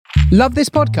Love this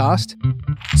podcast?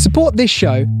 Support this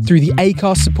show through the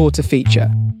Acast supporter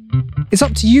feature. It's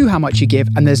up to you how much you give,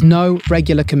 and there's no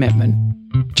regular commitment.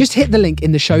 Just hit the link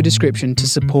in the show description to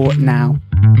support now.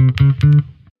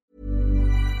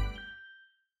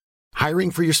 Hiring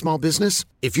for your small business?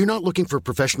 If you're not looking for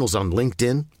professionals on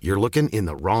LinkedIn, you're looking in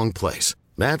the wrong place.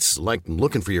 That's like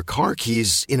looking for your car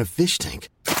keys in a fish tank.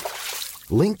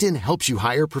 LinkedIn helps you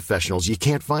hire professionals you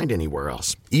can't find anywhere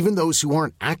else, even those who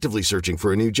aren't actively searching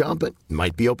for a new job but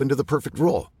might be open to the perfect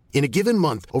role. In a given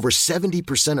month, over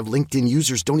 70% of LinkedIn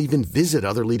users don't even visit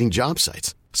other leading job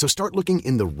sites. So start looking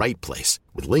in the right place.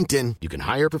 With LinkedIn, you can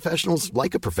hire professionals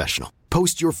like a professional.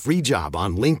 Post your free job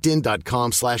on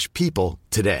linkedin.com/people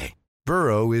today.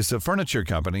 Burrow is a furniture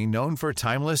company known for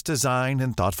timeless design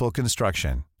and thoughtful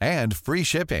construction, and free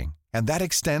shipping, and that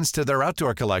extends to their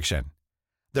outdoor collection.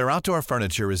 Their outdoor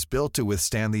furniture is built to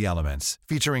withstand the elements,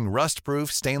 featuring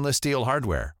rust-proof stainless steel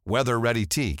hardware, weather-ready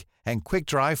teak, and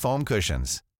quick-dry foam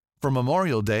cushions. For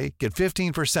Memorial Day, get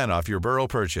 15% off your Burrow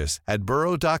purchase at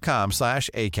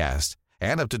burrow.com/ACAST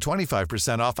and up to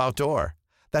 25% off outdoor.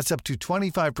 That's up to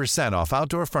 25% off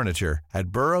outdoor furniture at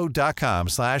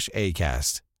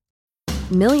burrow.com/ACAST.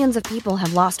 Millions of people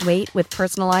have lost weight with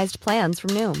personalized plans from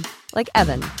Noom, like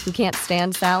Evan, who can't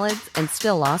stand salads and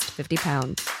still lost 50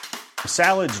 pounds.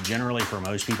 Salads generally for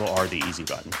most people are the easy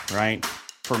button, right?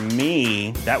 For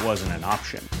me, that wasn't an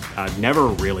option. I never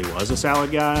really was a salad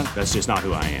guy. That's just not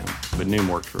who I am. But Noom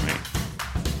worked for me.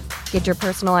 Get your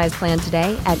personalized plan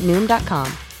today at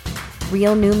Noom.com.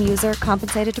 Real Noom user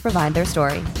compensated to provide their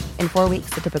story. In 4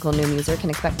 weeks, the typical Noom user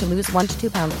can expect to lose 1 to 2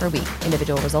 pounds per week.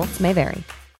 Individual results may vary.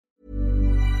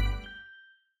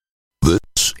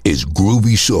 This is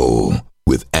Groovy Soul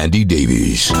with Andy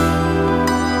Davies.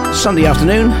 Sunday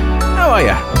afternoon, how are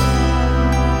you?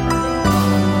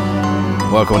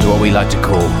 Welcome to what we like to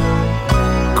call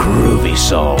Groovy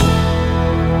Soul.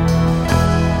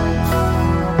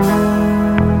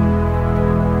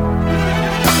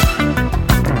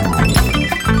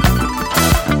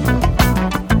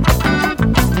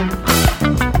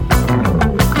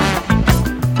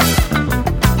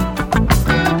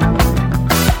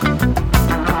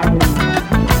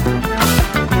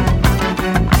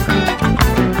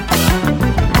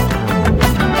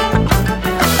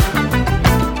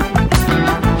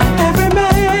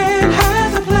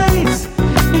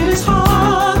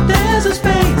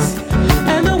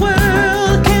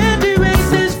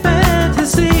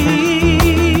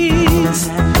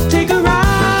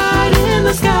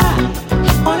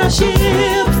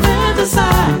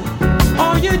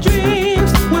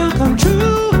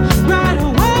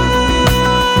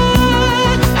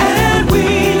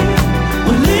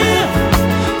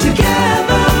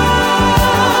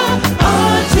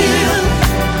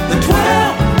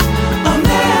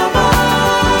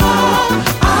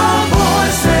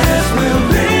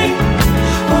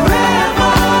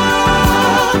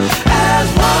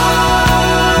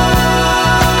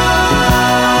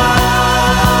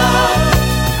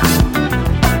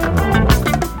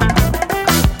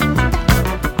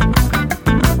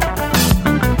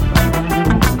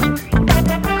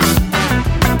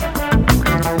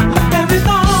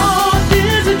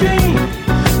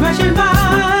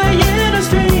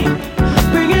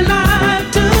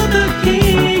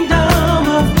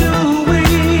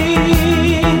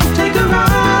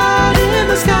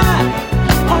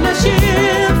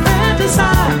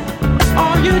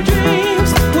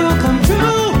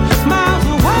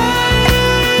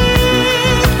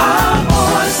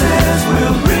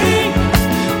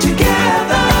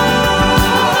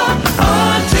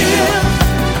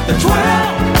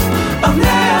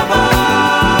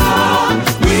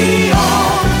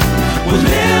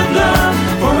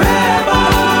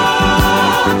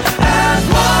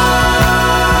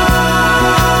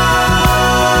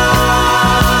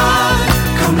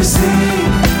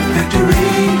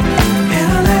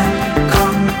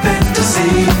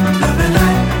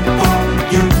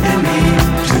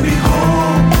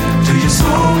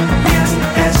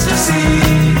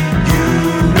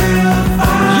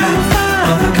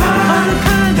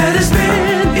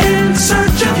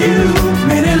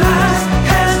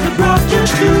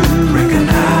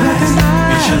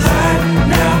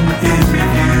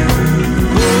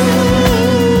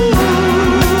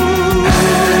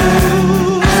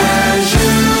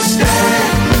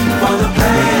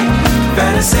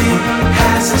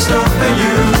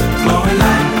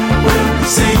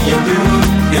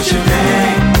 It's your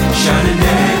day, shining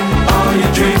day, all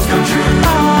your dreams come true.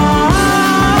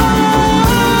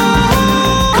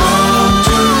 Come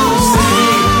to see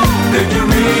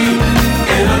victory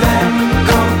in a land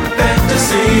called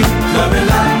fantasy. Love and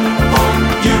light for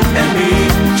you and me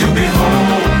to be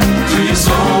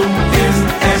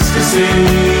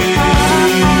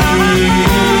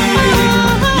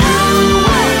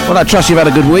I trust you've had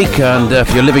a good week, and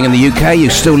if you're living in the UK, you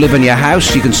still live in your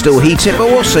house, you can still heat it, but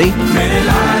we'll see.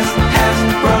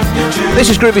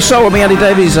 This is Groovy Soul with me, Andy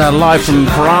Davies, live from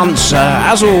France,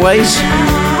 as always.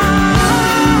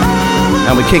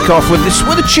 And we kick off with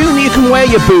a tune that you can wear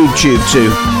your boob tube to.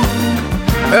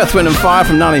 Earth, Wind & Fire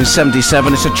from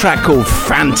 1977. It's a track called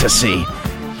Fantasy.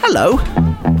 Hello.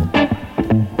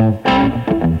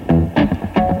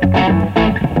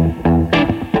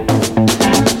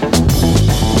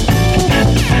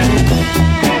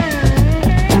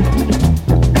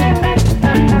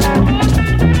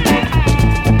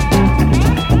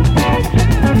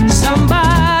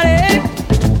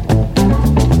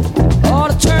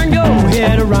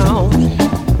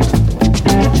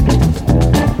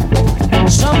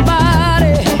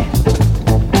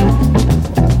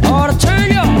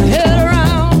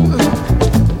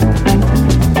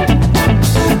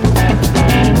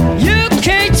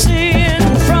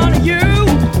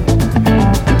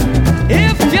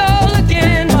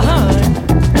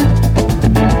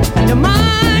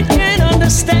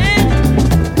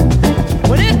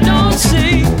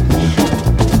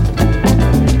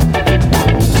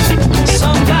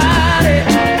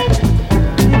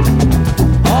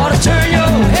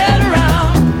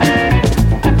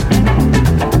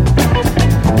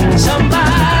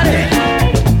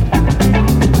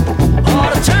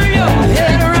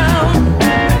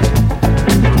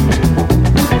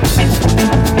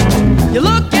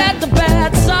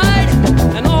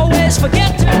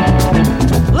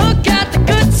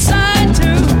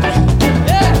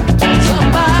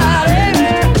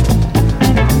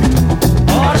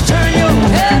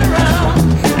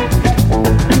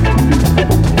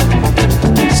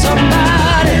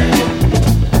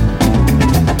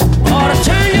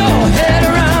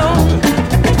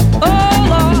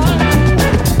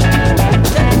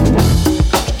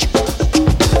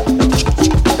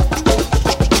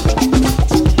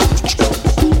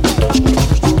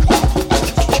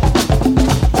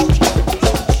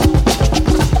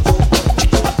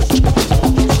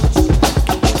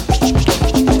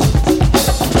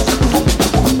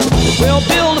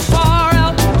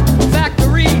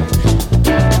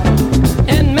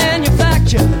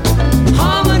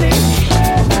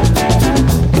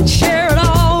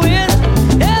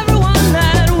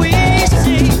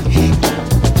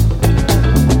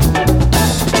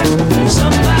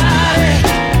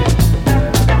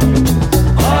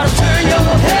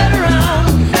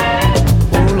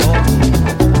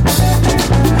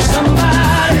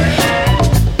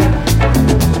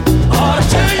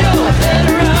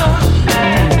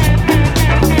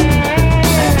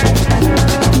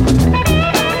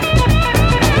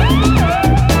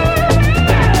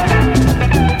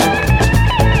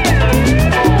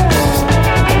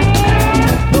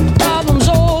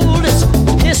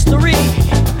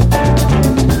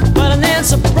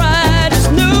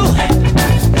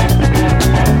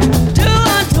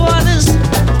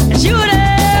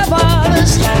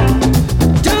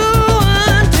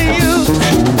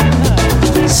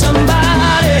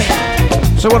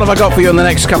 So what have I got for you in the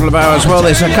next couple of hours? Well,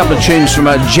 there's a couple of tunes from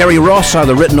Jerry Ross,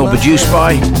 either written or produced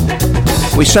by.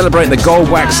 We celebrate the Gold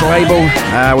Wax label.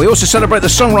 We also celebrate the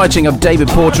songwriting of David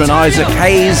Porter and Isaac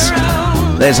Hayes.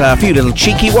 There's a few little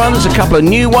cheeky ones, a couple of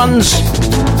new ones,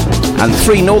 and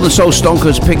 3 Northern Soul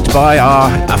stonkers picked by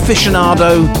our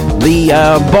aficionado, the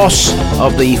boss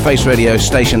of the Face Radio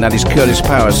station, that is Curtis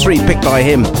Powers. 3 picked by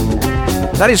him.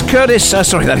 That is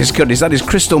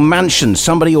Crystal Mansion.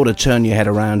 Somebody ought to turn your head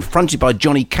around. Fronted by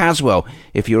Johnny Caswell.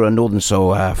 If you're a Northern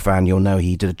Soul fan, you'll know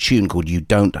he did a tune called You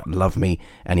Don't Love Me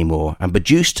Anymore. And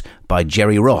produced by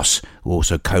Jerry Ross, who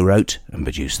also co-wrote and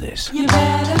produced this. You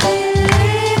better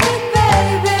believe it,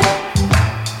 baby.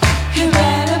 You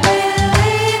better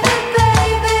believe it,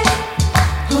 baby.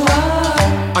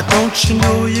 Whoa. Don't you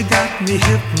know you got me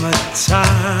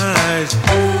hypnotized?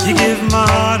 You give my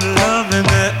heart love and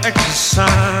the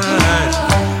exercise.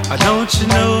 Don't you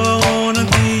know I wanna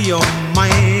be your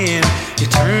man? You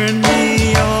turn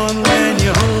me on when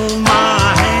you hold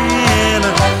my hand.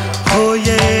 Oh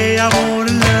yeah, I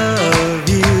wanna love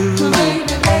you.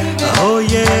 Oh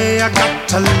yeah, I got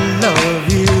to love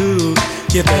you.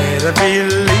 You better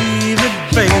believe it,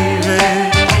 baby.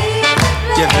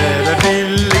 You better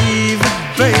believe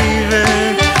it, baby.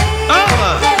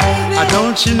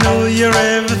 Don't you know you're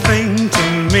everything to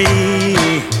me?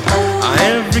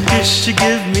 Every kiss you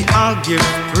give me, I'll give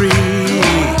 3.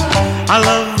 I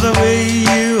love the way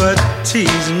you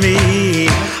tease me.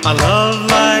 A love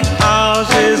like ours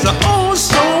is oh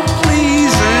so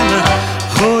pleasing.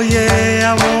 Oh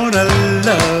yeah, I wanna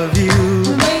love you.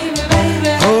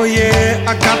 Oh yeah,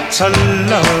 I got to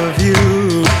love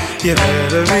you. You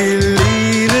better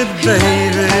believe it,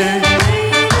 baby.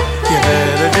 You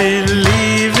better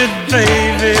believe it,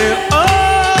 baby.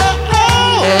 Oh,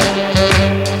 oh.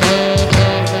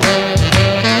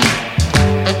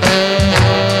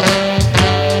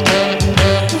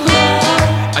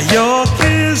 Your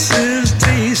kisses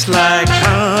taste like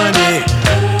honey.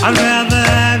 I'd rather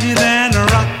have you than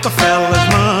Rockefeller's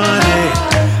money.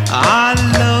 I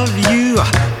love you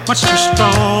much too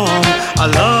strong. A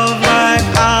love like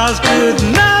ours could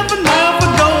never, never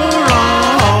go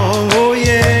wrong. Oh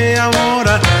yeah, I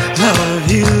wanna love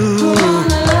you.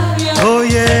 Oh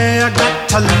yeah, I got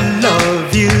to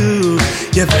love you.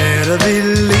 You better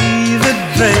believe it,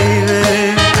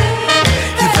 baby.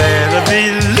 You better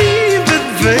believe it,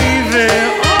 baby.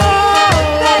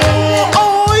 Oh,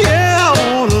 oh yeah, I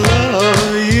wanna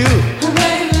love you.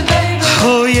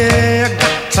 Oh yeah, I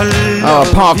got to love you. Oh,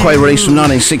 Parkway release from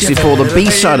 1964, the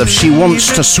B-side of She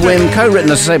Wants to Swim,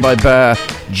 co-written, as I say, by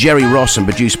Jerry Ross and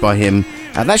produced by him.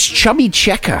 And that's Chubby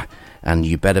Checker, and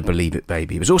You Better Believe It,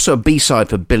 Baby. It was also a B-side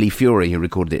for Billy Fury, who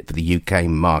recorded it for the UK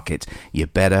market. You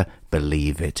Better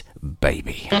Believe It,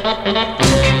 Baby.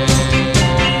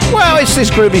 Well, it's this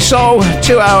Groovy Soul,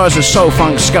 2 hours of soul,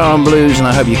 funk, ska and blues, and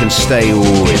I hope you can stay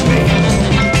with me.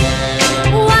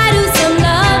 Why do some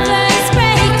lovers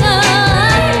break up?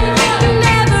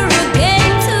 Never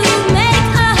again to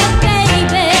make a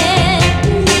baby.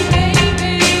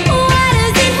 Why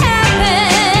does it happen?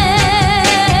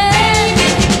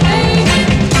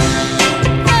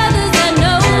 Others I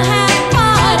know have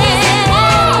parted,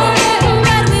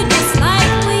 but we just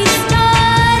like we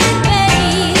started,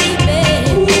 baby.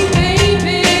 Ooh,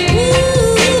 baby.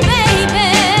 Ooh, baby.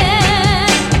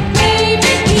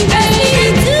 Baby, we must be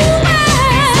too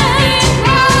much.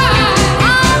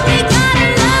 All we gotta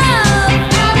love,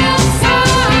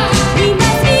 we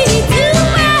must be too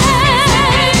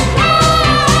much.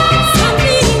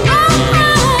 Something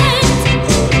right.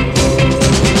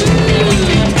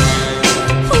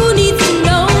 Who needs to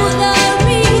know the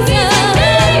reason?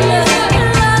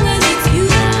 As long as it's you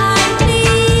I'm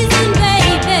pleasing,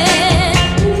 baby.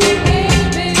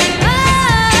 Oh,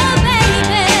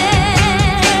 baby.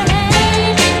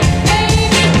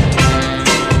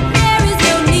 There is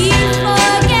no need for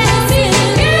guessing.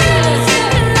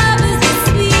 Love is the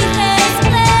sweetest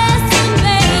blessing,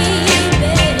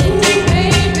 baby.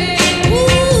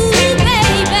 Ooh,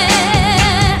 baby.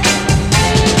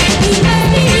 We must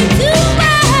be too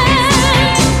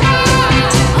much.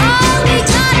 All we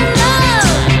gotta love.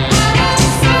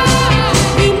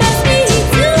 We must be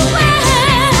too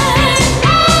much.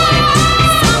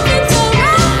 Something so right.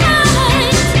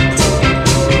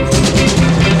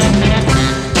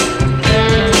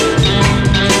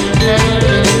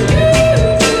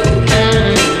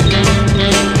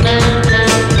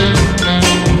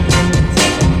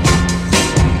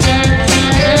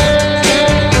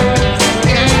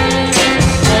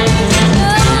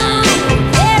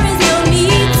 There is no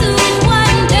need to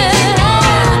wonder.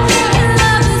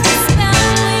 Love is the spell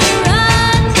we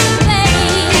run,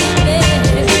 baby.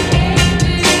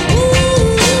 Ooh,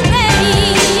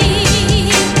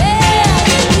 baby.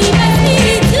 We must be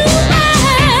too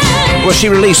much. Well, she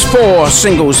released 4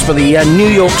 singles for the New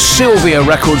York Sylvia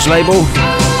Records label,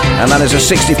 and that is a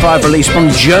 65 release from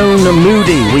Joan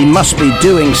Moody. We Must Be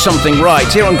Doing Something Right,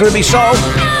 here on Groovy Soul.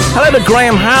 Hello to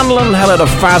Graham Hanlon, hello to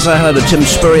Fazza, hello to Tim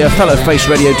Spurrier, fellow Face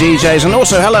Radio DJs, and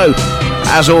also hello,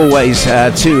 as always,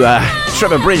 to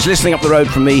Trevor Bridge, listening up the road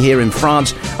from me here in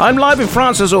France. I'm live in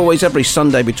France, as always, every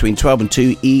Sunday between 12 and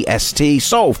 2 EST,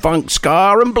 soul, funk,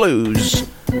 ska and blues.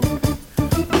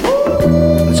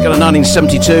 Let's go to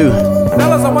 1972.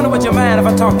 Fellas, I wonder would you mind if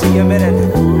I talk to you a minute?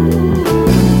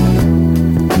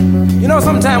 You know,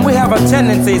 sometimes we have a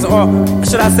tendencies, or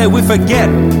should I say we forget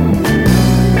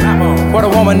what a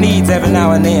woman needs every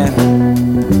now and then.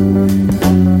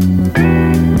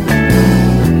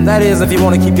 That is, if you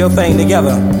want to keep your thing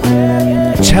together.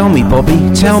 Tell me,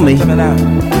 Bobby, tell me.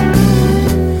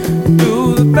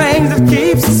 Do the things that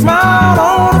keeps a smile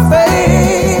on her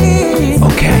face.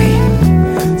 Okay.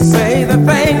 Say the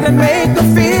things that make her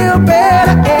feel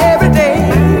better every day.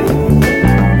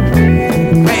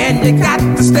 And you got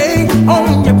to stay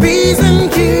on your P's and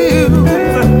Q's.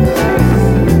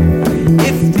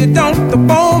 If you don't, the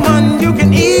woman you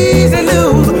can easily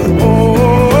lose.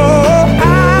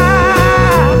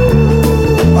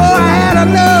 I had a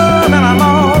love and I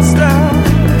lost her.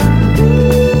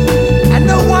 And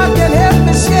no one can help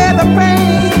me share the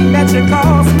pain that you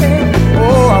caused me.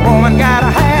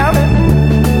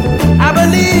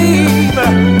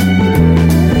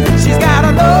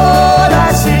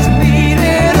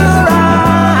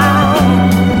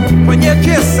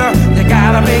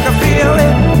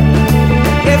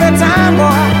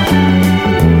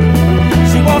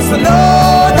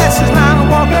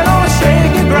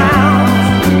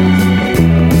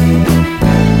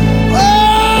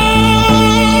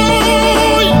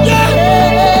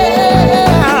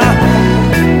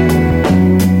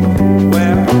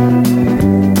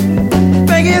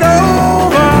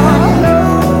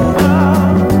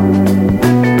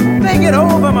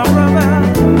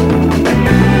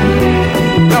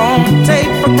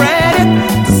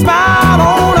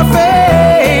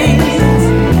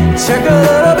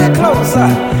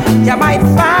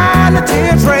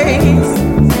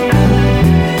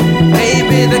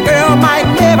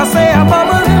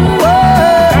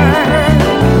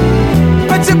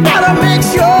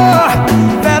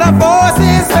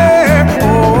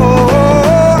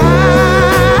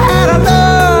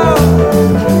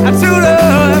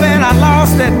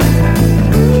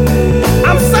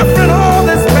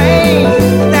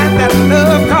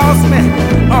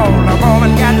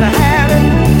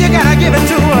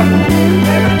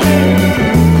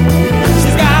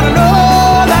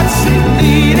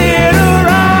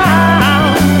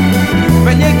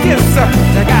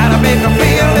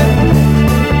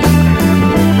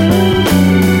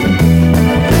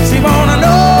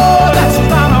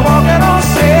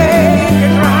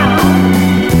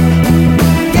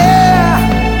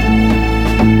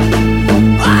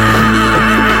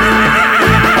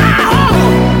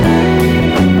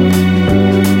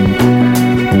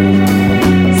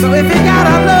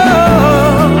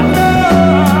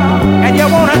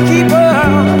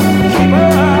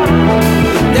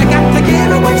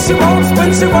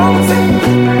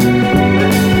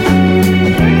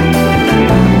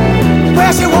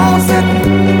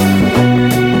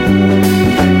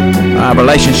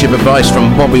 relationship advice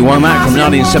from Bobby Womack from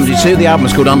 1972. The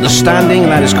album's called Understanding.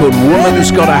 That is called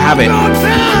Woman's Gotta Have It.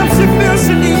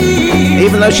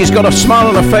 Even though she's got a smile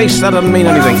on her face, that doesn't mean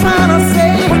anything.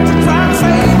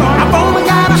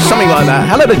 Something like that.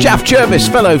 Hello to Jaff Jervis,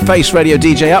 fellow Face Radio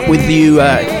DJ, up with you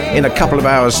in a couple of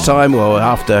hours' time. Well,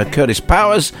 after Curtis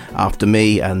Powers, after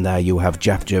me, and you'll have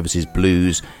Jaff Jervis's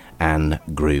Blues and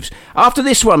Grooves. After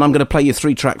this one, I'm going to play you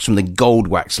 3 tracks from the Gold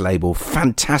Wax label.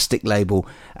 Fantastic label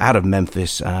out of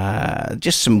Memphis.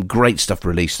 Just some great stuff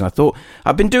released. And I thought,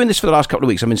 I've been doing this for the last couple of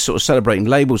weeks. I've been sort of celebrating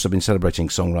labels. I've been celebrating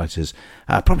songwriters.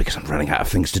 Probably because I'm running out of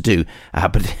things to do.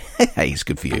 But hey, it's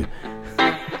good for you.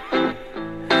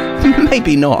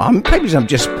 Maybe not. Maybe I'm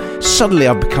just... Suddenly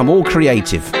I've become all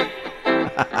creative.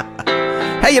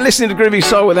 Hey, you're listening to Groovy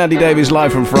Soul with Andy Davies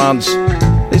live from France.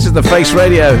 This is the Face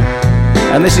Radio.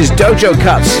 And this is Dojo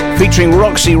Cuts featuring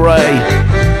Roxy Ray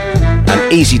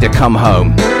and Easy to Come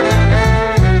Home.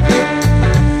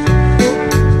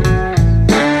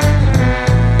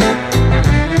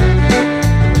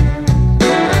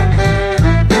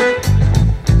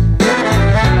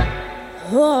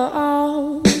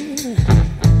 Oh,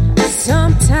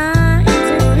 sometimes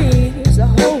it feels the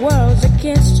whole world's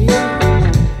against you,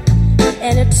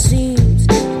 and it seems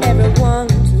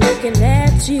everyone's looking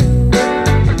at you.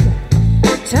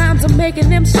 Times are making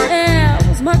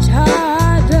themselves much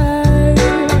harder,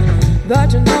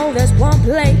 but you know there's one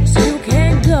place you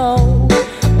can go.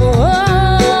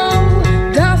 Oh,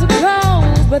 doors are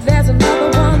closed, but there's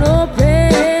another one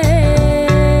open.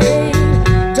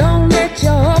 Don't let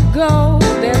your hope go,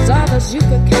 there's others you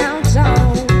can count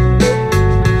on.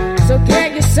 So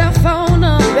get yourself on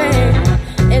up, babe,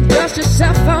 and dust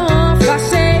yourself off. I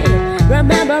say,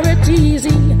 remember it's easy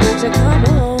to come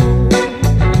home.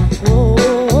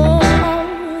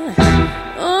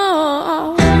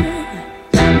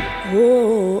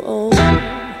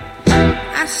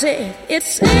 I said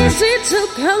it's easy to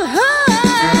come home.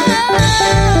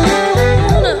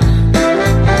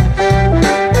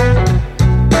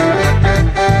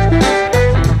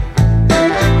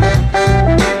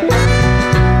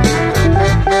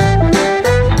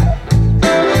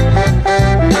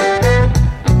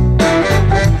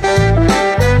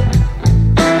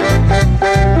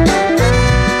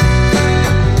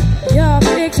 Your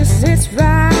picture sits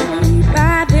right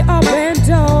by the open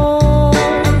door,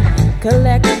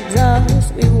 collecting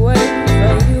dust, we wait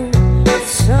for you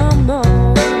some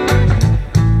more.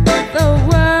 The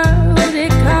world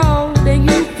it called and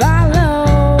you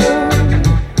followed.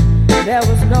 There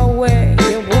was no way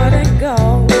you wouldn't go.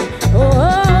 Oh,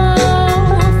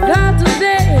 thought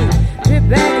today, drip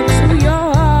back into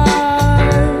your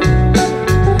heart.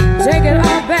 Take it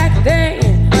all back then,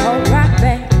 or right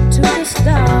back to the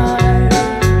start.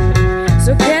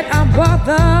 So get on board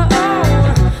the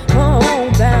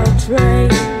homebound train.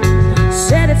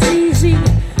 Said it's easy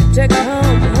to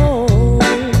come home.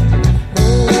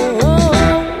 Oh,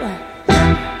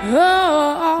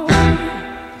 oh,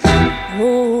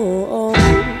 oh, oh.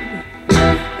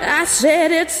 I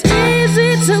said it's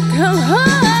easy to come home.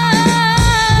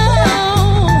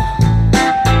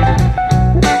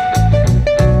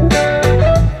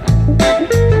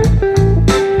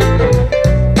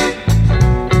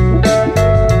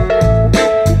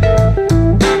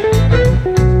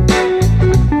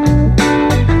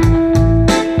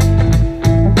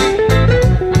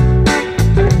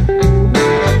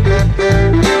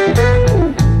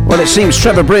 Well, it seems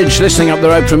Trevor Bridge, listening up the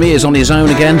road from me, is on his own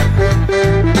again,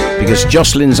 because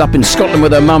Jocelyn's up in Scotland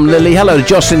with her mum Lily. Hello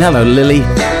Jocelyn, hello Lily.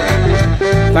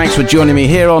 Thanks for joining me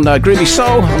here on Groovy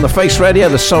Soul on the Face Radio,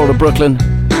 the Soul of Brooklyn.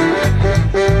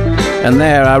 And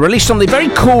they're released on the very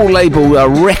cool label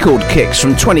Record Kicks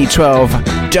from 2012,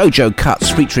 Dojo Cuts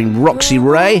featuring Roxy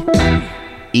Ray,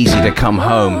 Easy to Come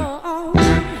Home.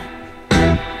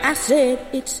 I said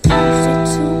it's easy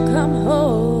to come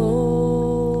home.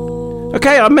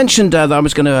 Okay, I mentioned that I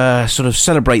was going to sort of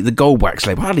celebrate the Gold Wax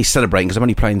label. Hardly celebrating because I'm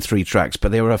only playing 3 tracks,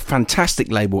 but they were a fantastic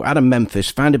label out of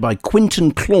Memphis, founded by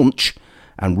Quinton Claunch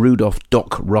and Rudolph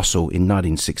Doc Russell in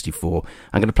 1964.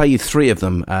 I'm going to play you 3 of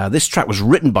them. This track was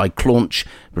written by Claunch,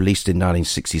 released in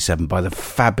 1967 by the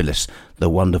fabulous, the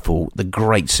wonderful, the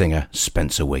great singer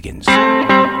Spencer Wiggins.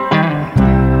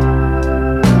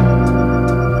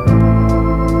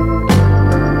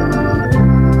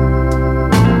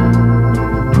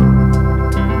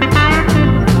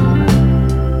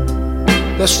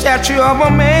 The statue of a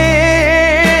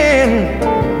man,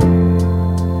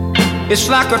 it's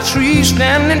like a tree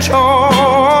standing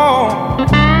tall,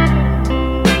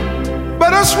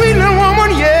 but a sweet little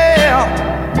woman, yeah,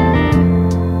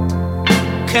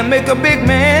 can make a big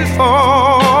man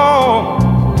fall.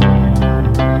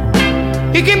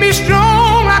 He can be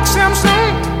strong like Samson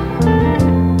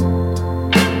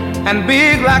and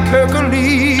big like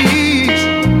Hercules,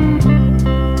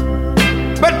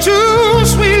 but two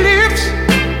sweet lips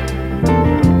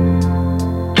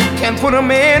can put a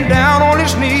man down on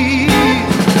his knees.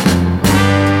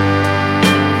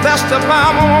 That's the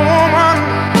power of a woman.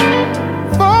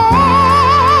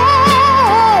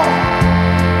 Oh,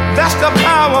 that's the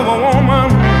power of a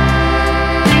woman.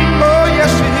 Oh,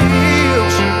 yes it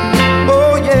is.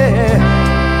 Oh, yeah.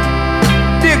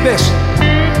 Dig this.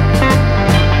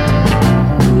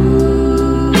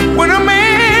 When a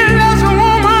man loves a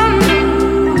woman,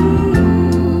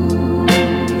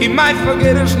 he might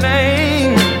forget his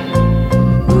name,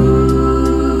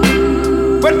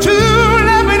 but two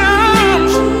loving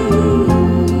arms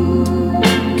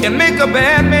can make a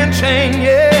bad man change,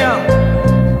 yeah.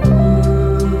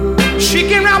 She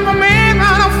can wrap a man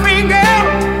around her finger,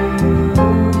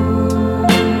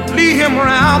 lead him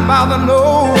around by the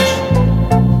nose.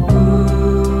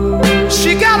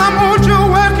 She got a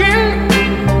mojo working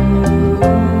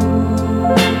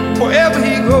wherever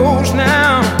he goes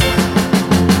now.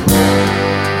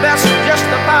 That's just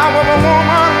the power of a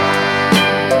woman.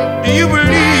 Do you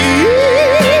believe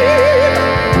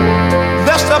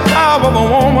that's the power of a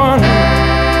woman?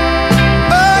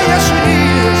 Oh, yes it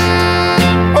is.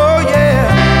 Oh, yeah.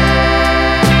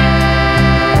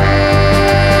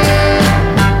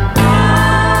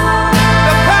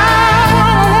 The power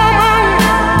of a woman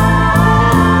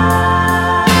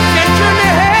can turn the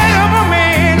head of a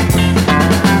man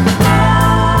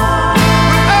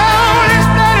with all his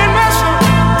blood and muscle.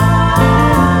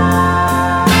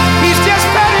 He's just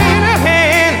patting in her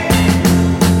hand.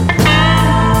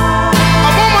 A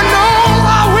woman knows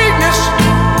our weakness,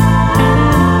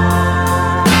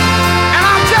 and I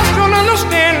just don't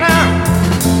understand now.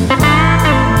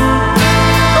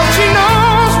 'Cause she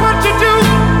knows what to do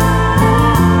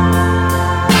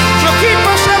to keep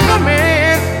herself a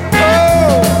man.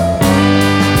 Oh,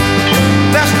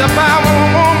 that's the power of a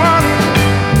woman.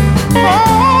 Oh,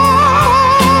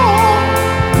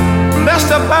 that's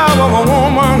the power of a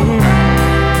woman.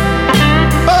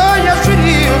 Oh, yes it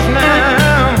is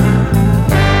now.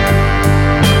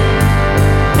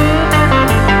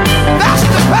 That's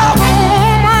the power of a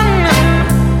woman.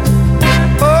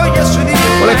 Oh, yes it is.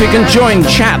 Well, if you can join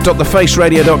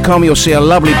chat.thefaceradio.com, you'll see a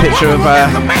lovely picture of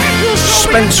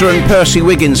Spencer and Percy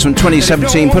Wiggins from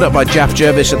 2017, put up by Jaff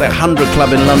Jervis at the 100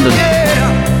 Club in London.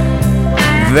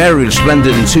 Very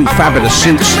resplendent in two fabulous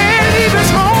suits.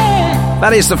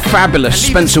 That is the fabulous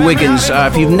Spencer Wiggins.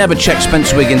 If you've never checked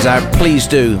Spencer Wiggins out, please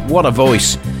do. What a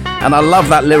voice. And I love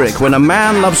that lyric. When a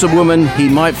man loves a woman, he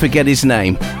might forget his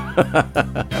name.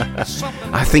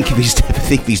 I think if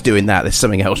he's doing that, there's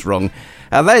something else wrong.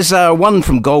 There's one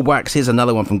from Goldwax. Here's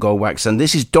another one from Goldwax. And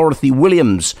this is Dorothy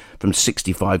Williams from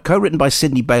 65, co-written by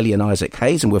Sidney Bailey and Isaac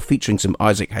Hayes. And we're featuring some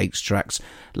Isaac Hayes tracks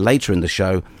later in the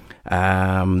show.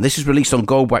 This is released on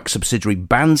Goldwax subsidiary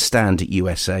Bandstand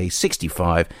USA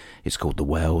 65. It's called The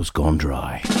Well's Gone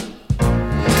Dry.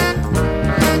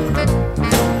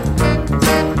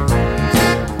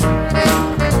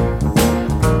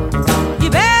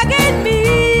 You're begging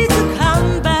me to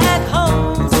come back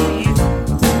home to you,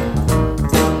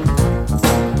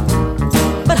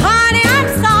 but honey, I'm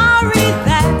sorry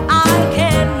that I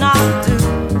cannot do.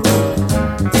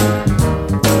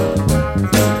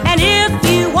 And if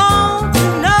you want to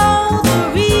know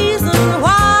the reason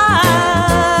why,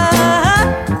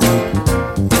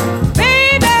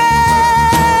 baby,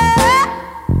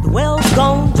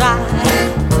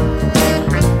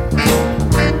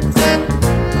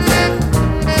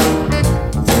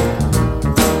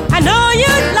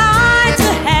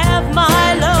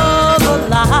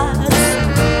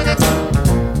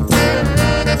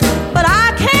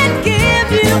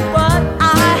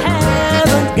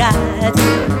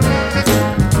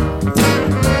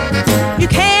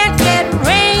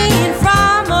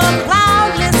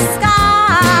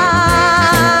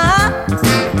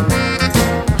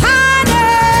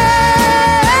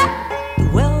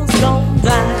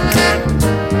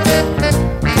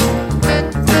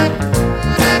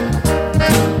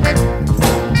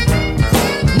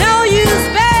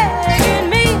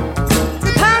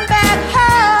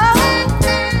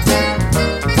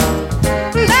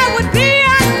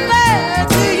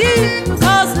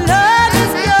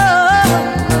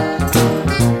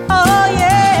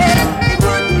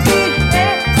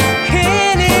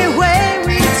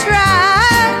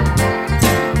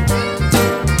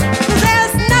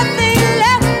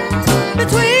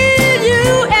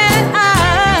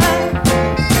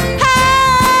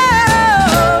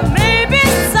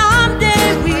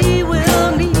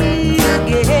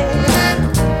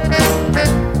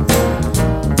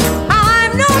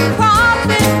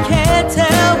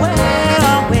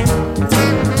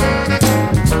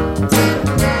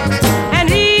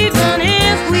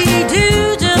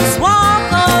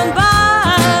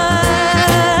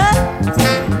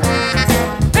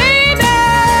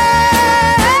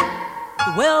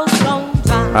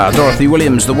 Dorothy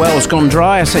Williams, The Well's Gone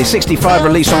Dry. I say 65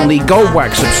 release on the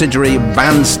Goldwax subsidiary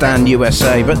Bandstand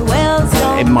USA, but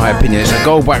in my opinion it's a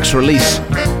Goldwax release.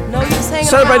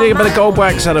 Celebrating a bit of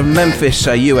Goldwax out of Memphis,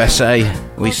 USA.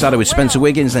 We started with Spencer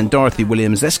Wiggins, then Dorothy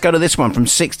Williams. Let's go to this one from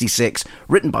 66,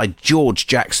 written by George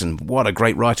Jackson. What a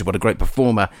great writer, what a great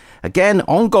performer. Again,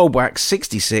 on Goldwax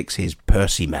 66, here's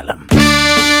Percy Mellon.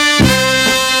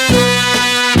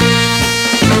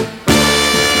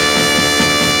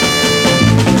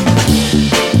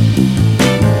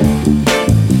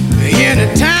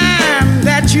 Anytime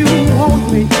that you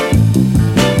want me,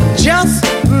 just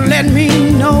let me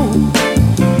know.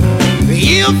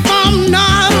 If I'm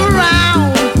not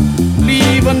around,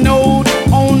 leave a note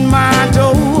on my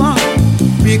door,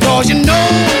 because you know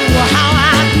how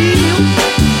I feel.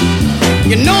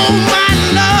 You know my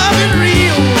love is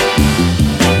real.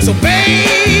 So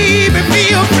baby,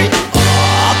 feel free.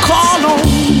 Oh, call on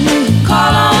me.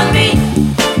 Call on me.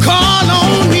 Call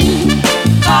on me.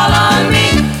 Call on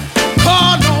me.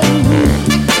 Call on me.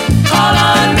 Call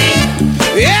on me.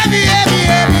 Every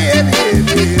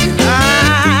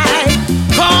night.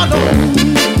 Call on me.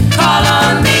 Call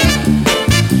on me.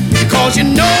 Because you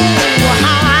know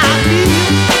how I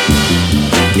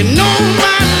feel. You know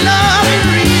my love is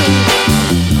real.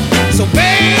 So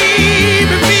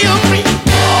baby, feel free.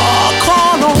 Oh,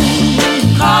 call on me.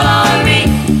 Call on me.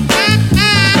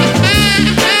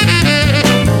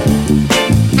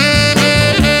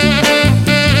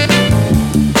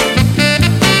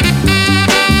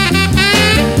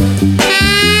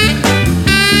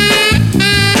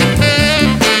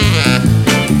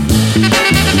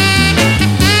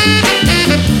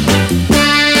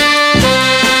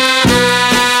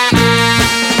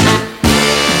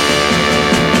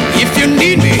 If you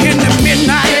need me in the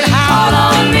midnight hour, call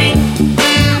on me.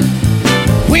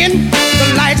 When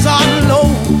the lights are low,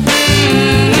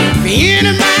 any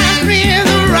of my friends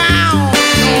around,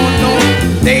 no,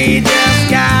 they just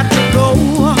got to go,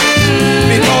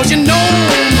 because you know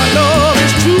my love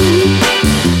is true.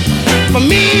 For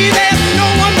me, there's no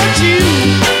one but you.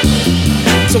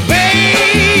 So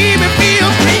baby, feel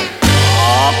free.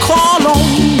 Oh, call on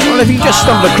me. Well, if you just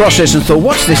stumbled across this and thought,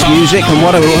 what's this music and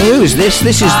who is this?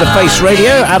 This is The Face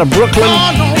Radio out of Brooklyn.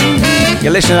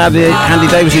 You're listening to Andy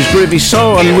Davies' Groovy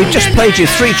Soul, and we've just played you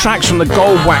 3 tracks from the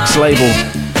Goldwax label.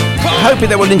 Hoping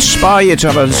that will inspire you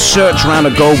to have a search around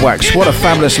of Goldwax. What a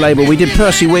fabulous label. We did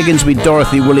Percy Wiggins with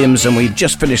Dorothy Williams, and we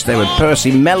just finished there with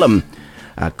Percy Mellon.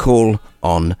 Call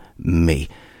on me.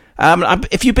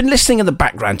 If you've been listening in the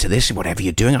background to this, whatever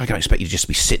you're doing, I don't expect you to just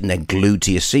be sitting there glued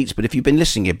to your seats, but if you've been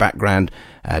listening in your background,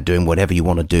 doing whatever you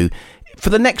want to do, for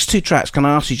the next 2 tracks, can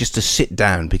I ask you just to sit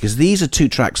down, because these are 2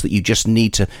 tracks that you just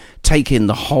need to take in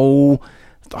the whole.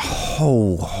 I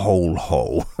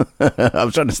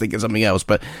was trying to think of something else,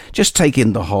 but just take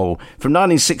in the whole. From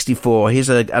 1964, here's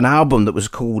an album that was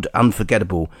called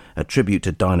Unforgettable, a tribute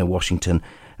to Dinah Washington.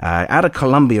 Out of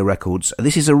Columbia Records.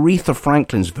 This is Aretha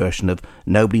Franklin's version of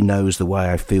Nobody Knows the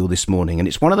Way I Feel This Morning, and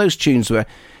it's one of those tunes where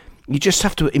you just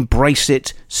have to embrace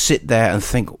it, sit there and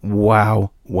think,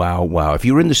 wow, wow, wow. If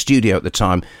you were in the studio at the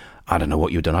time, I don't know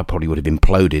what you'd done, I probably would have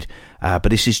imploded, but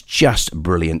this is just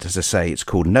brilliant. As I say, it's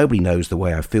called Nobody Knows the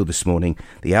Way I Feel This Morning.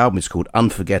 The album is called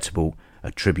Unforgettable, a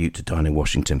tribute to Dinah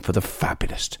Washington, for the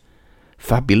fabulous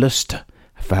Aretha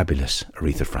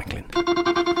Franklin.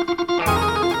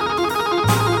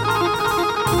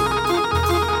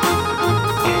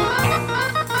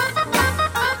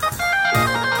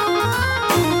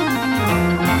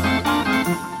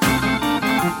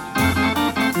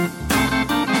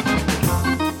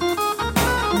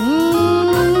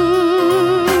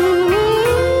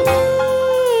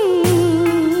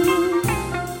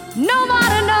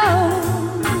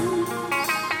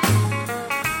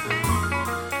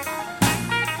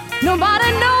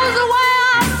 Nobody knows the way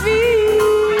I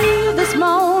feel this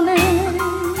morning.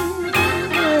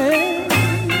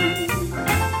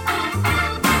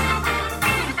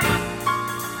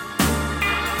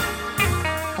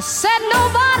 I said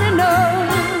nobody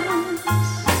knows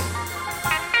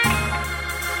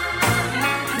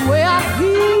the way I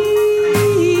feel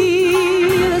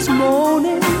this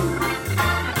morning.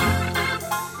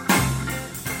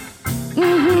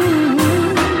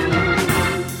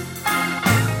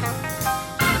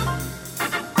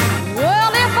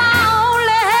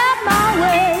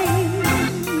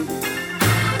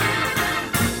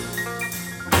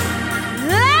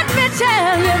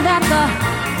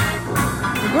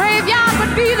 Graveyard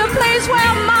would be the place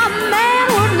where my man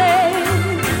would lay.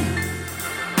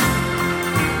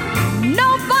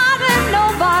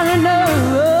 Nobody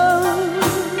knows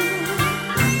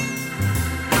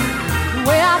the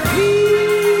way I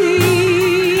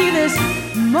feel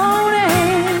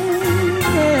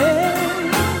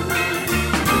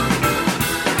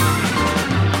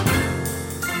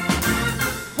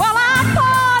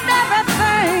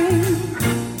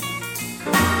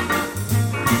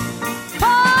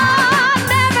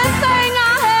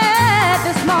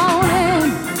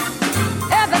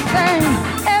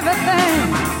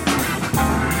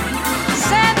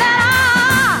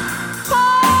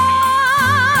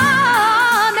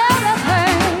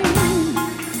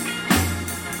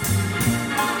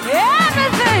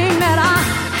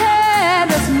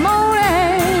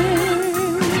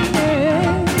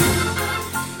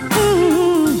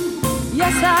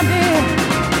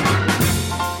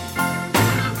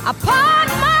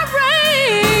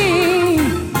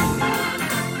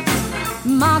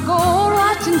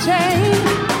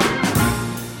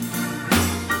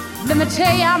Let me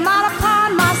tell you, I'm not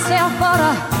upon myself, but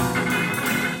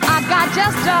I got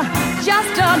just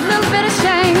a little bit of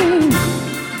shame.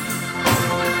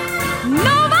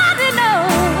 Nobody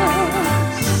knows.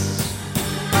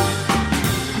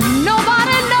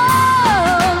 Nobody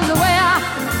knows the way I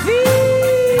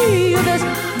feel this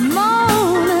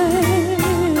morning.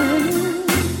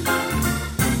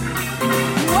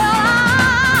 Well,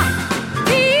 I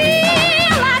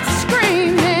feel like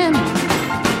screaming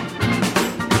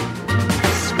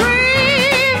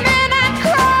and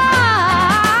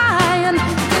crying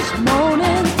this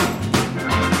morning.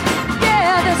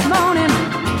 Yeah, this morning.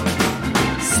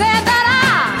 Said that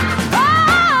I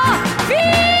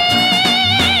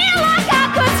feel like I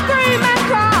could scream and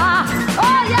cry.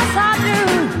 Oh, yes, I do.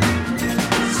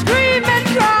 Scream and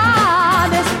cry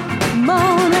this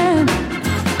morning.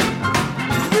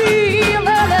 Real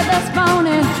early this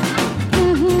morning.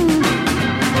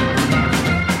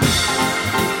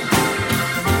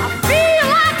 I feel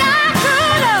like I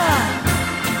could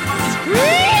scream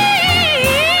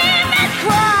and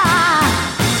cry.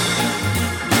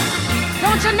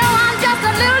 Don't you know I'm just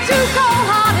a little too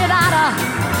cold-hearted? I'd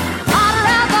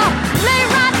rather lay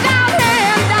right down here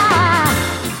and die.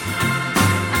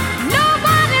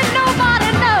 Nobody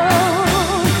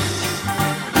knows.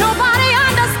 Nobody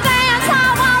understands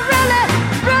how I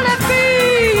really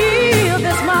feel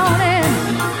this morning.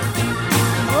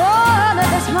 Oh, early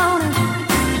this morning.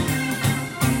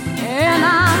 And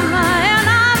I'm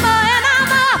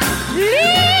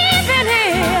leaving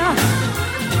here.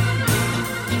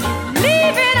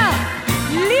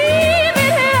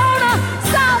 Leaving here on a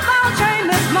southbound train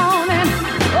this morning.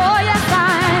 Oh, yes, I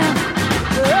am.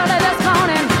 Early this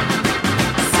morning.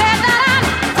 Said that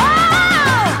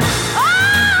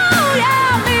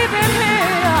yeah, leaving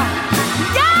here.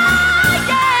 Yeah,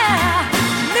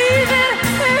 leaving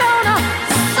here on a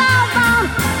southbound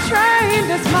train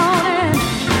this morning.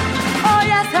 Oh,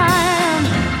 yes, I am.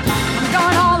 I'm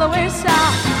going all the way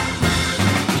south.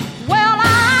 Well,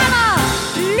 I'm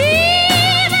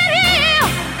leaving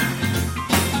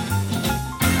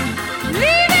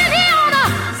here on a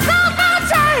southbound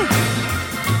train.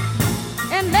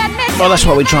 And let me Well, that's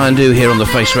what we try and do here on the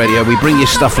Face Radio. We bring you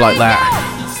stuff like that.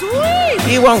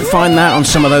 sweet. You won't find that on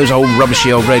some of those old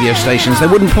rubbishy old radio stations. They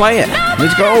wouldn't play it.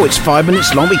 They'd go, oh, it's 5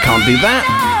 minutes long. We can't do that.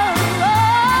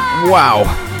 Wow.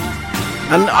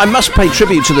 And I must pay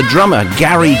tribute to the drummer,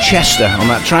 Gary Chester, on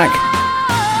that track.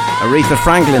 Aretha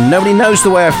Franklin. Nobody knows the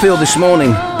way I feel this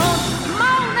morning.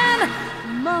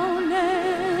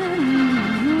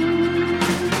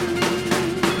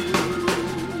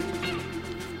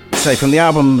 Say, from the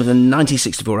album, the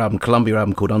 1964 album, Columbia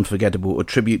album called Unforgettable, a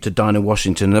tribute to Dinah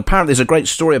Washington. And apparently there's a great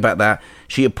story about that.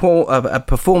 She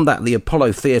performed that at the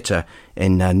Apollo Theatre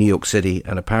in New York City.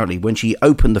 And apparently when she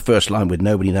opened the first line with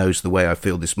Nobody Knows the Way I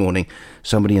Feel This Morning,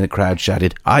 somebody in the crowd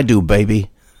shouted, I do, baby.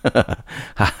 I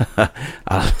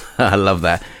love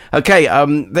that. Okay,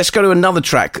 let's go to another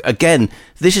track. Again,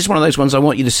 this is one of those ones I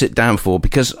want you to sit down for,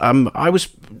 because I was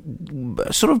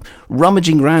sort of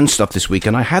rummaging around stuff this week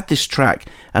and I had this track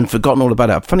and forgotten all about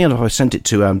it. Funny enough, I sent it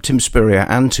to Tim Spurrier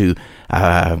and to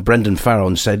Brendan Farrell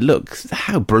and said, look,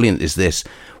 how brilliant is this?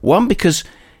 One, because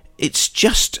it's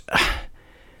just...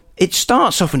 It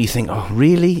starts off and you think, oh,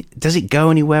 really? Does it go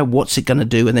anywhere? What's it going to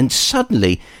do? And then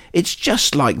suddenly, it's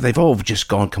just like they've all just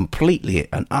gone completely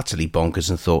and utterly bonkers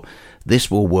and thought,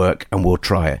 this will work and we'll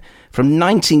try it. From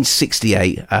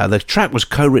 1968, the track was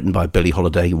co-written by Billie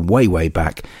Holiday way, way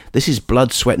back. This is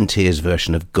Blood, Sweat and Tears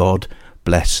version of God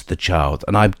Bless the Child.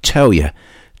 And I tell you,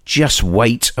 just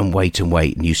wait and wait and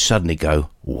wait, and you suddenly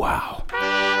go, wow.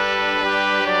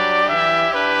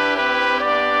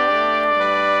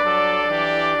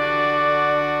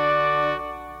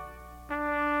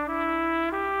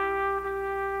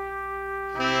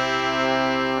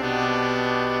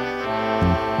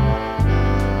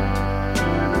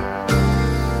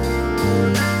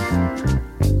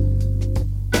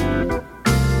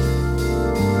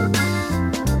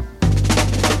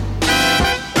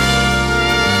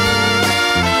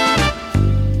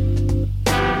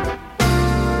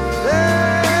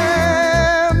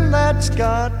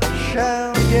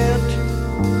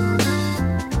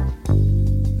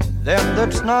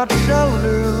 That's not shall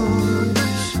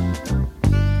lose.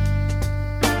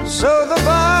 So the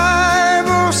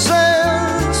Bible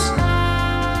says,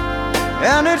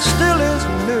 and it still is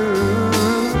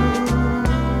news.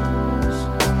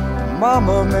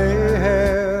 Mama may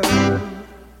have,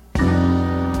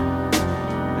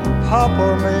 and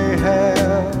Papa may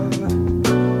have,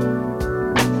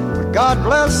 but God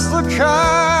bless the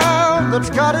child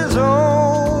that's got his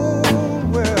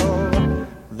own. Well,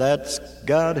 that's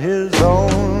got his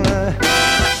own.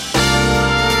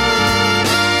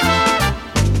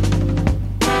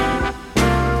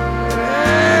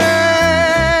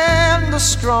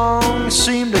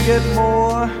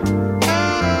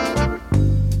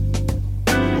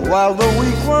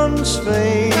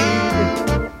 fade.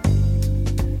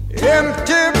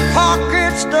 Empty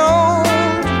pockets don't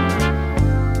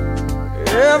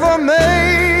ever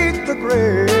make the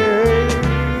grade.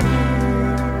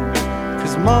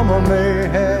 'Cause Mama may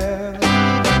have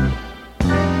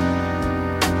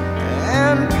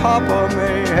and Papa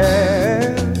may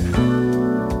have,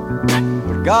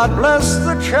 but God bless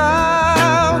the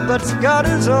child that's got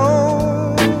his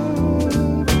own,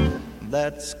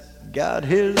 that's got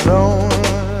his own.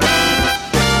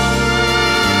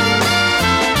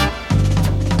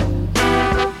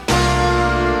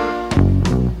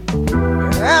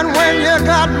 And when you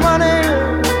got money,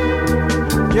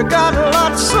 you got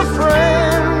lots of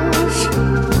friends,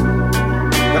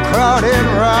 they're crowding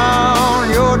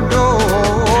round your door.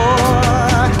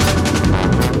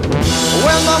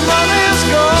 When the money's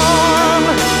gone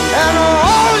and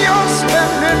all your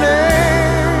spending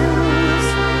ends,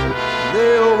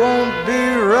 they won't be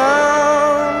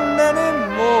round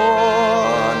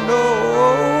anymore. No,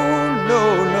 no,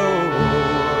 no.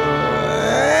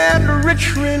 And rich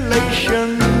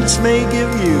relations may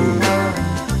give you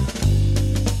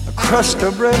a crust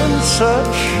of bread and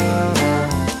such.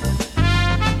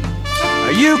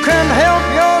 You can help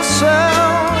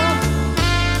yourself,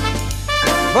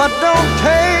 but don't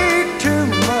take too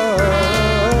much.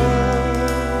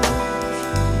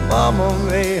 Mama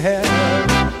may have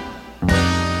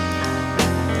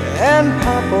and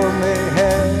Papa may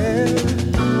have,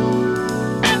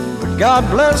 but God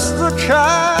bless the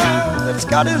child that's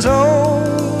got his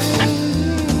own,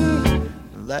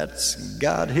 that's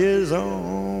got his own.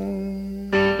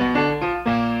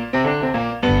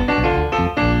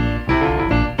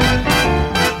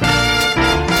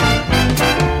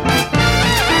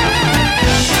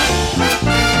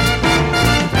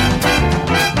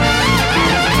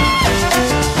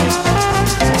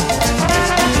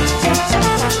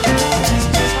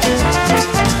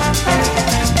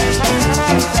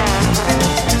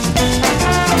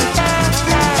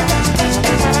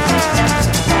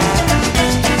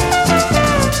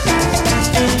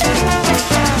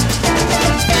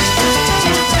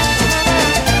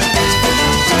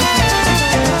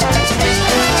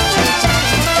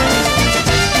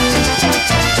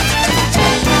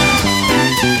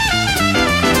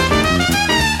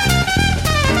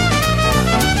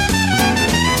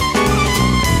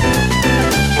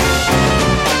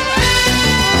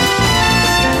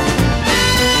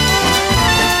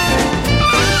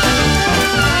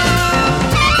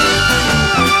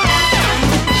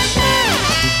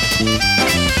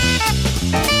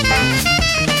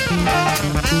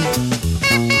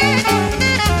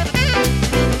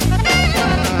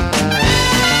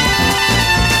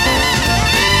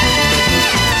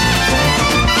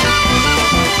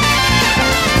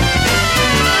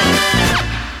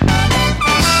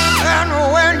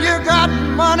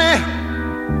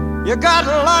 You got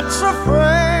lots of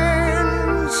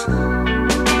friends,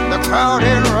 they're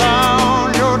crowding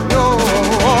round your door.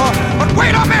 But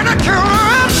wait a minute,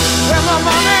 children, when the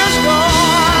money's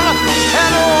gone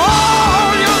and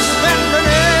all your spending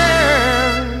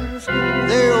ends,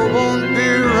 they won't be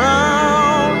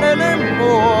round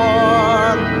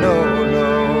anymore. No, no.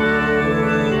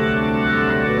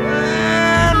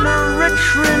 And rich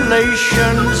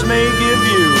relations may give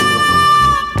you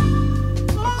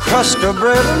crust of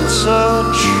bread and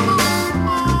such.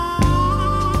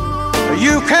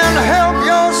 You can help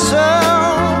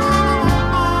yourself,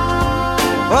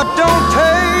 but don't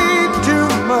take too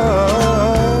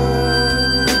much.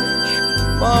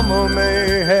 Mama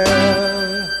may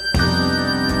have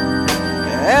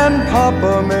and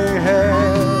Papa may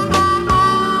have,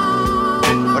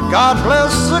 but God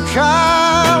bless the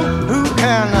child who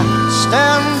can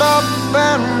stand up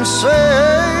and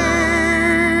say,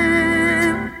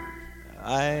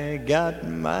 I got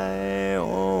my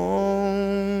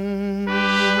own.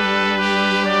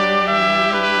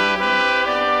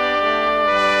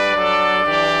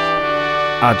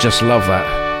 I just love that.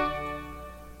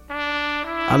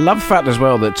 I love the fact as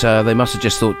well that they must have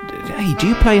just thought, hey, do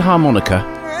you play harmonica?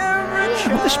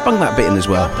 Yeah, let's bung that bit in as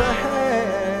well.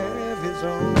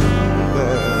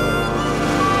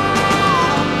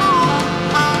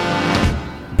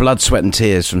 Blood, Sweat and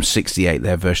Tears from 68,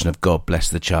 their version of God Bless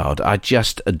the Child. I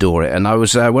just adore it. And I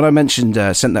was, when I mentioned,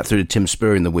 sent that through to Tim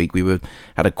Spurrier in the week, we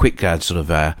had a quick sort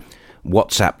of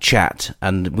WhatsApp chat,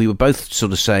 and we were both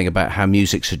sort of saying about how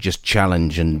music should just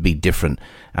challenge and be different.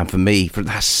 And for me, from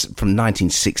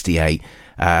 1968,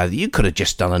 you could have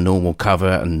just done a normal cover,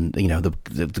 and you know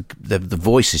the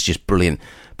voice is just brilliant,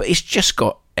 but it's just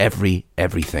got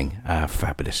everything.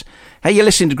 Fabulous. Hey, you're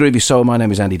listening to Groovy Soul. My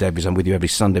name is Andy Davies. I'm with you every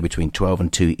Sunday between 12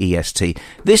 and 2 EST.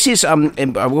 This is,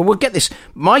 we'll get this.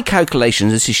 My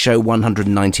calculations, this is show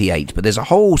 198, but there's a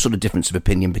whole sort of difference of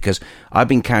opinion because I've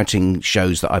been counting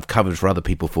shows that I've covered for other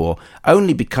people for,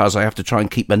 only because I have to try and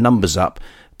keep the numbers up,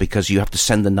 because you have to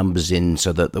send the numbers in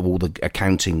so that all the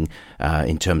accounting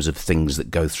in terms of things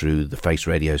that go through the Face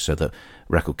Radio so that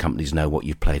record companies know what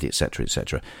you've played, etc.,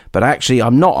 etc. But actually,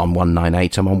 I'm not on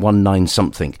 198, I'm on 19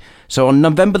 something. So on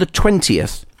November the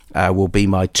 20th will be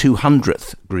my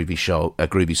 200th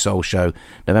Groovy Soul show,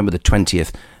 November the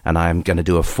 20th, and I am going to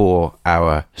do a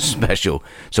 4-hour special.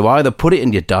 So either put it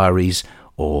in your diaries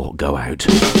or go out.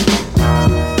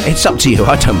 It's up to you,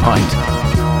 I don't mind.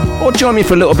 Or join me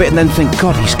for a little bit and then think,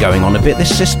 God, he's going on a bit.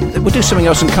 We'll do something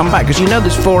else and come back, because you know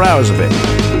there's 4 hours of it.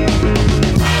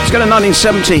 Let's go to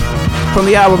 1970. From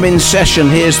the album In Session,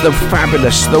 here's the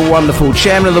fabulous, the wonderful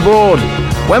chairman of the board.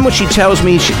 When will she tell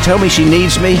me she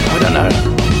needs me? I don't know.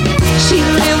 She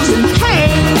lives in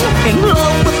pain, in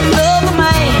love with another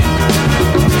man.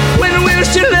 When will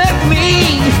she let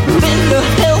me lend a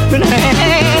helping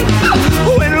hand?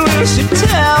 When will she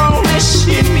tell me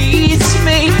she needs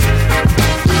me?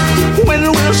 When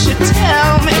will she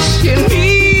tell me she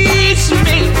needs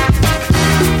me?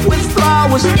 With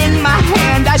flowers in my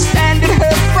hand, I stand at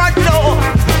her front door.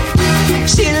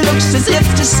 She looks as if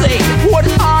to say, what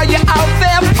are you out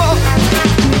there for?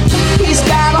 He's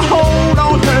got a hold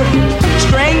on her,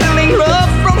 strangling love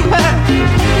from her.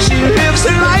 She lives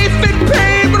her life in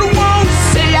pain, but won't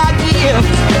say I give.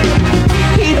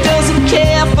 He doesn't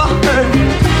care for her,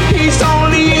 he's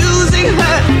only using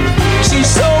her. She's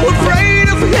so afraid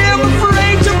of him,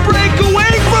 afraid to break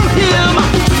away from him.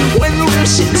 When will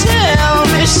she tell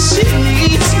me she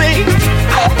needs me?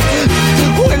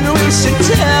 When will she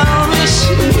tell me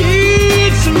she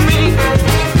needs me?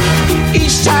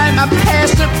 Each time I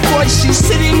pass her voice, she's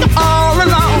sitting all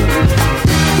alone.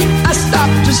 I stop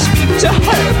to speak to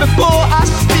her, before I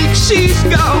speak she's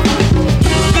gone.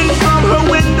 Then from her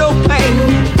window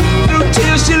pane, through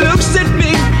tears she looks at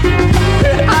me.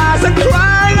 Her eyes are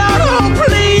crying out, oh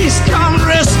please come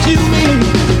rescue me.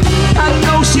 I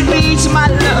know she needs my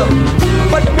love,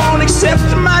 but won't accept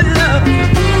my love.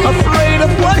 Afraid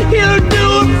of what he'll do,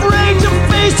 afraid to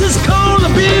face his cold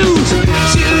abuse.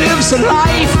 She lives a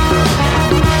life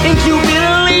in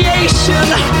humiliation.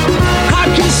 I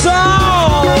can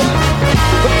solve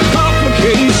the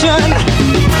complication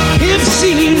if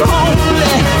she'd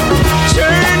only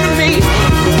turn to me.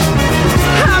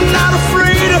 I'm not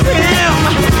afraid of him,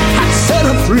 I set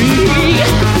her free.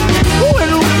 When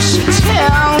will she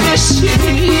tell me she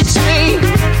needs me?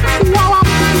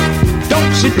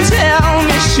 Don't you tell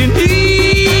me she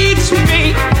needs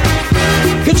me?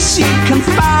 If she'd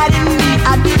confide in me,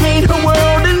 I'd paint her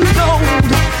world in gold.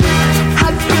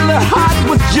 I'd fill her heart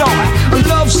with joy, a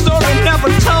love story never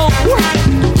told.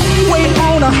 Wait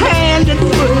on her hand and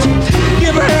foot,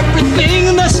 give her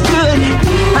everything that's good.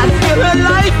 I'd fill her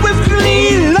life with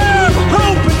clean love,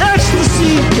 hope and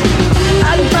ecstasy.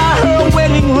 I'd buy her a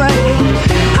wedding ring,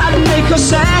 I'd make her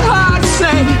sad heart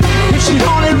sing. If she'd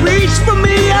only reach for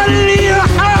me, I'd lead her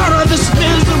out of this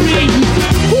misery.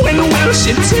 When will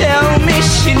she tell me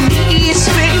she needs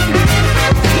me?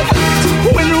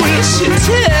 When will she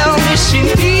tell me she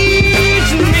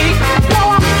needs me?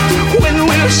 When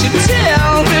will she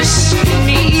tell me she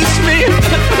needs me?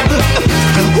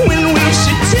 When will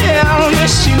she tell me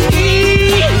she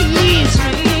needs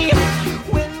me?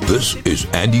 This is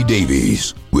Andy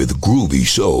Davies with Groovy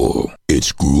Soul.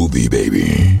 It's groovy,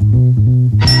 baby.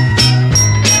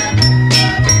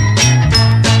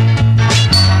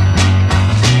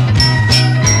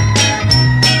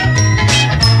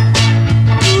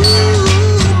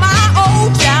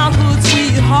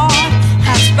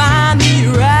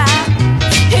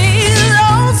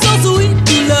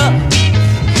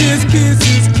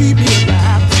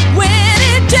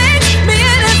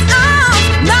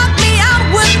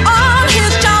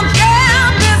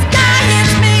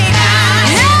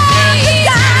 Yeah, the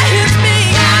guy hits me.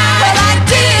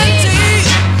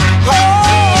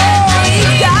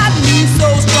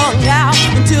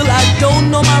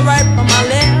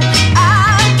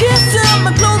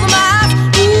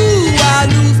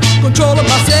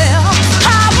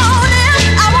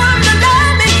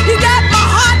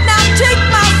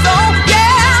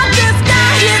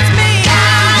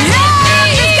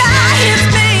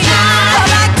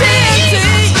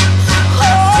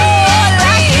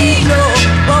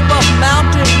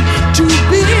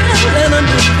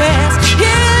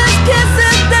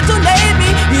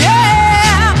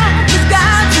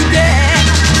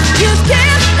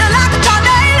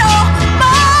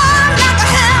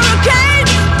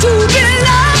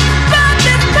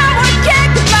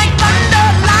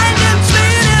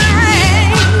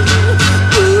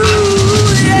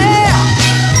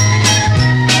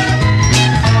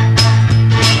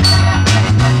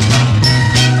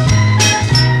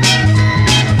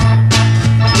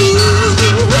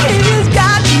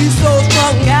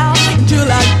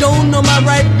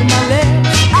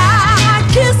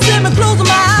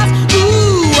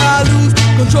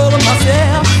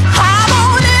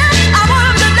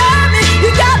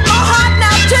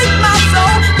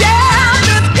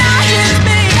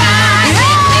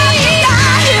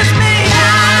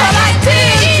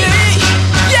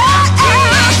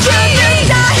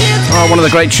 One of the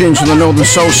great tunes from the Northern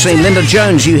Soul scene. Linda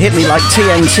Jones, You Hit Me Like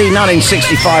TNT,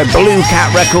 1965, Blue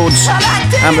Cat Records.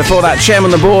 And before that,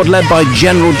 Chairman of the Board, led by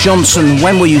General Johnson.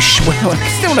 When will you... still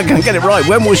not going to get it right.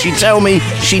 When will she tell me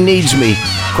she needs me?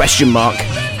 Question mark.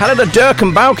 Hello to Dirk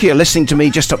and Bauke, listening to me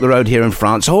just up the road here in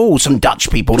France. Oh, some Dutch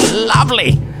people.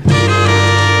 Lovely.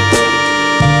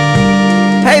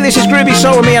 Hey, this is Groovy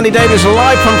Soul with me, Andy Davies,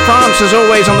 live from France, as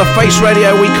always, on the Face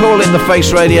Radio. We call it the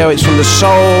Face Radio. It's from the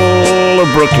soul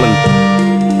of Brooklyn.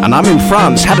 And I'm in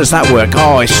France. How does that work?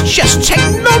 Oh, it's just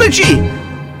technology.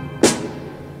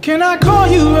 Can I call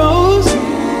you Rose?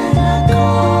 Can I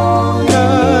call you?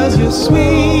 'Cause you're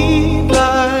sweet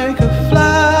like a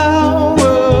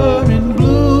flower in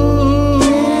bloom.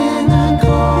 Can I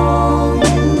call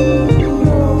you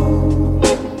Rose?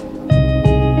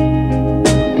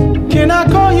 Can I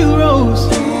call you Rose?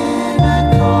 Can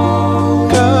I call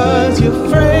you? 'Cause your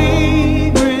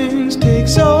fragrance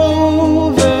takes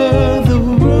over the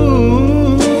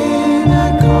room. Can I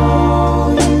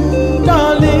call you?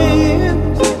 Darling,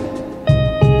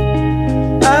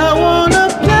 I wanna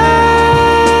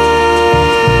plant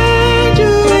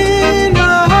you in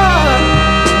my heart.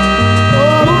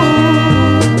 Oh,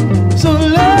 so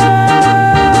love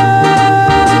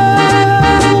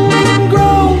can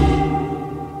grow.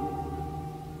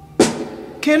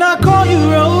 Can I call you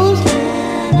Rose?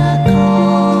 Can I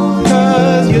call you?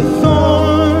 'Cause your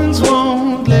thorns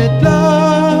won't let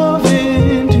love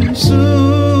in too soon.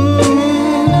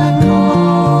 Can I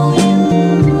call you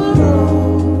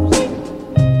Rose?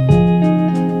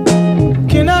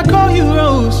 Can I call you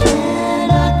Rose? Can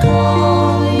I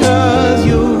call you? 'Cause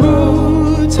your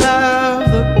roots have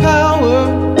the power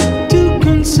to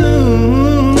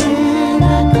consume. Can I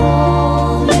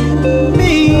call you me?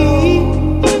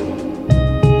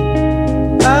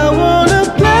 I wanna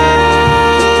plant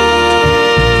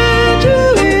you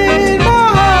in my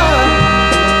heart.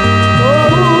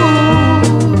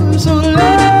 Oh, so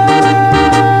love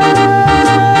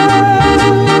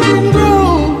can grow.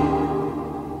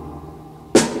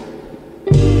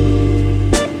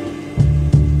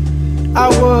 I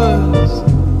was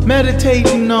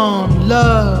meditating on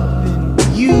love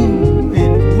and you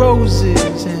and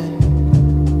roses,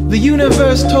 and the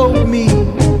universe told me,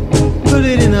 put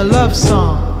it in a love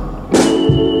song.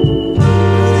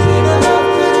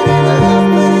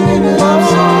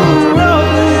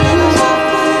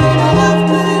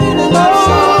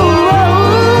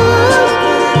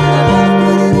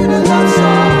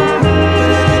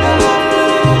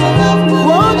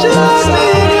 Won't you love me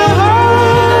in your heart?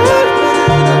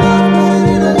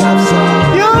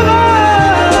 Your heart.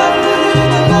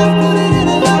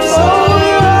 Oh,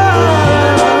 your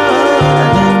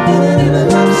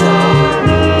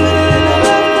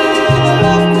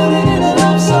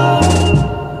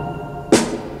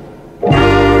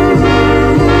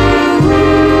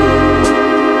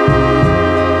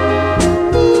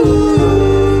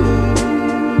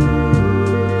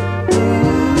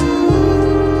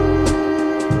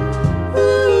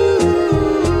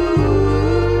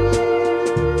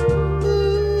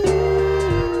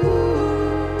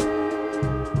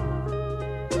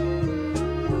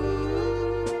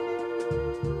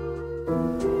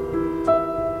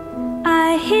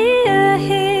I hear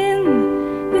him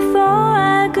before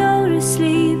I go to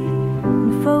sleep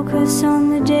and focus on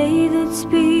the day that's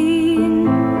been.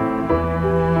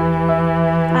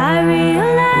 I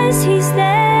realize he's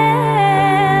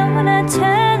there when I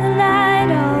turn the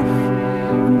light off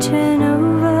and turn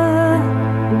over.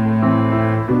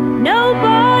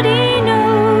 Nobody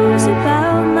knows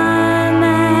about my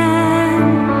man.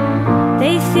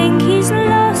 They think he's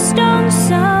lost on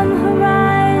some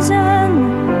horizon.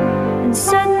 And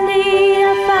suddenly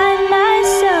I find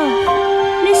myself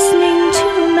listening to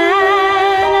a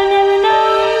man I've never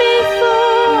known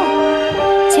before.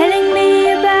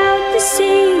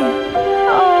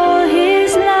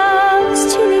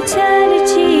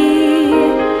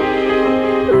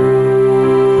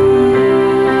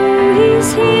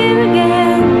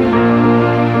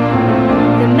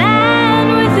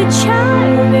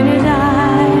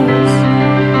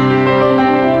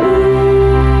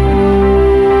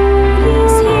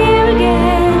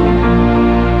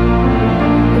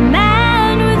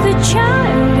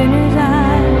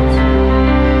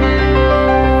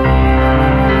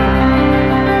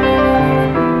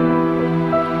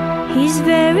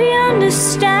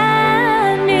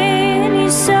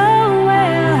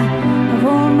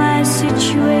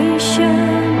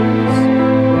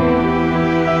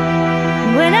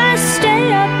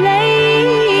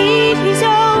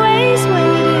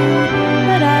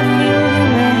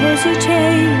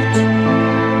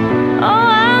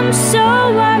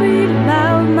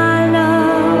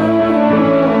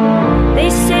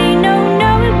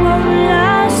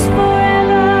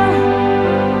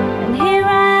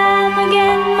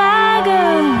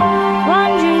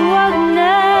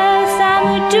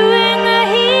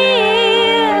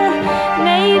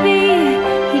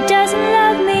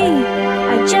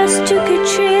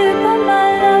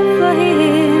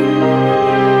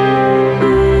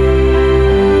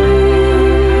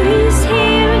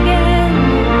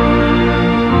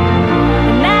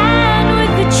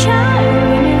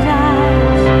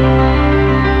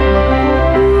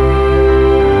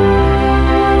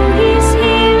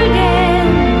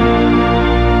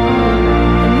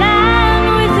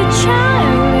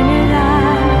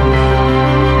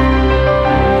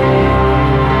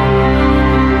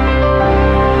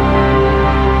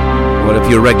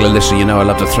 you're a regular listener, you know I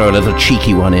love to throw a little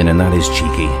cheeky one in, and that is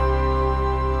cheeky.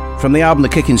 From the album The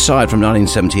Kick Inside from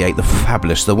 1978, the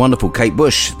fabulous, the wonderful Kate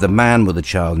Bush, The Man with a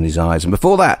Child in His Eyes. And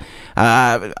before that,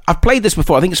 I've played this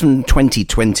before, I think it's from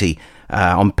 2020,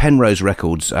 on Penrose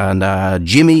Records, and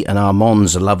Jimmy and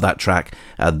Armands love that track,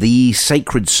 The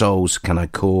Sacred Souls, Can I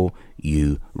Call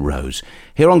You Rose?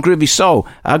 Here on Groovy Soul.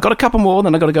 I've got a couple more,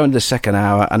 then I've got to go into the second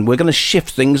hour, and we're going to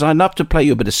shift things. I love to play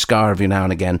you a bit of ska every now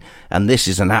and again, and this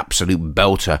is an absolute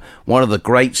belter. One of the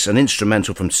greats, an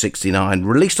instrumental from 69,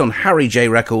 released on Harry J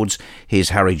Records. Here's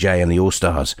Harry J and the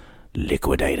All-Stars,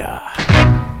 Liquidator.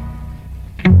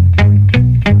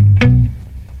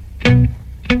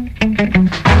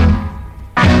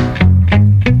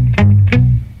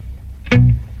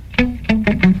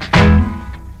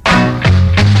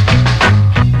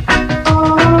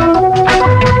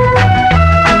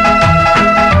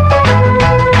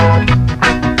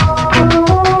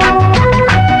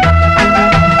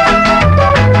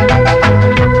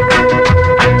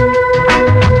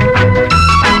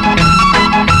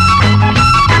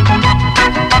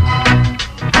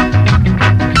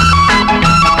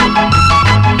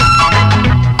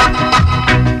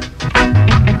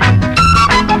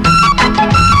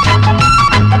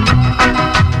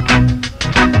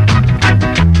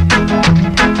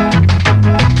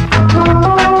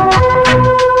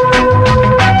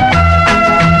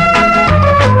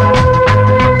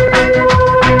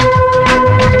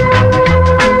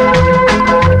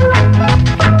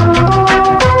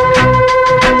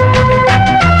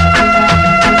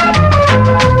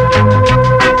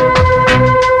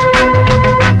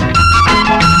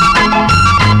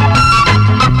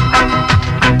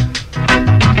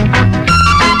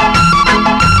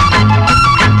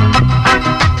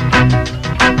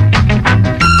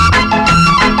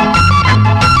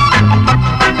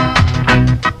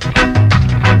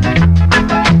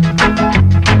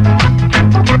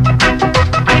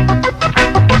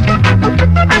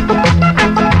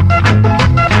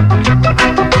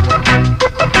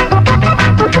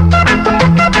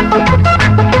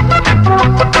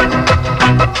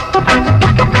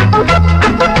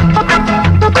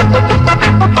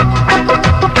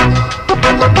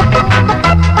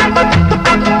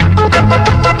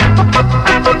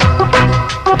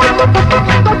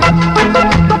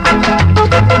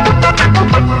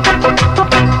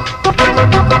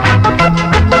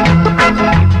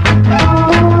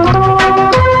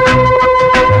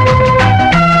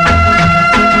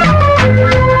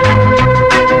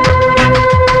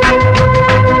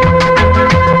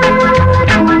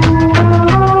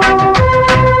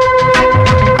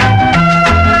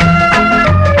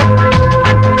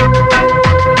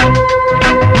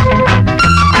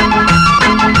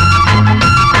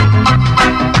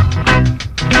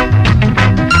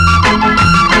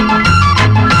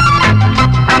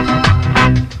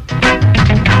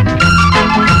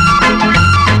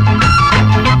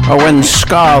 When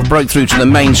ska broke through to the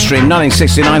mainstream,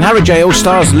 1969, Harry J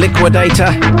All-Stars,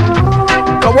 Liquidator.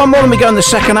 Got one more when we go in the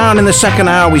second hour, and in the second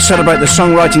hour we celebrate the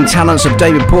songwriting talents of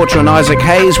David Porter and Isaac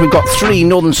Hayes. We've got 3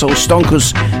 Northern Soul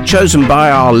stonkers chosen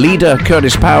by our leader,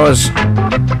 Curtis Powers.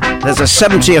 There's a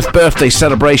 70th birthday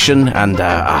celebration and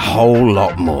a whole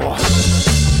lot more.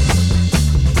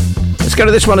 Let's go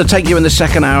to this one to take you in the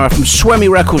second hour. From Swemmy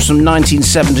Records from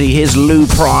 1970, here's Lou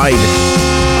Pride.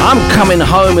 I'm coming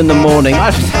home in the morning. I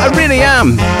really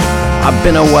am. I've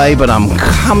been away, but I'm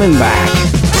coming back.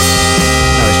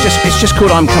 No, it's just called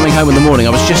I'm Coming Home in the Morning.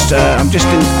 I'm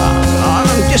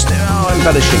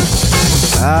embellishing.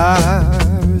 I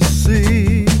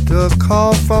received a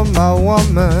call from my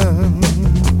woman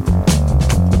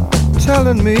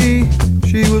telling me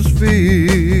she was feeling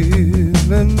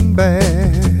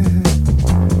bad.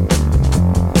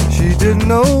 She didn't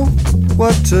know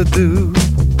what to do.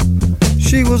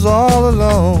 She was all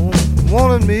alone,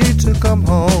 wanted me to come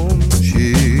home.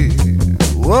 She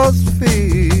was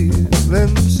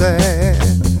feeling sad.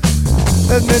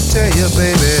 Let me tell you,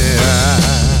 baby, I'm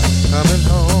coming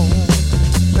home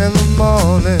in the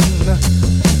morning.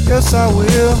 Yes, I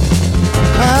will.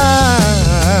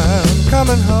 I'm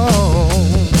coming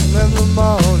home in the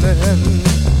morning.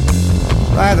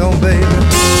 Right on, baby.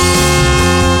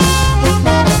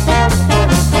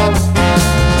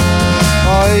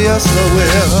 Oh, yes, I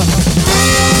will.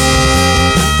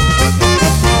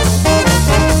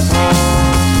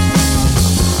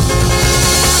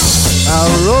 I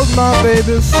wrote my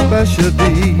baby's special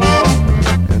deed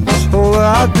and told her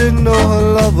I didn't know her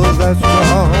love was that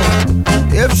strong.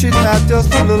 If she'd had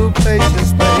just a little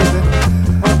patience, baby,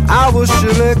 I was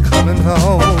surely coming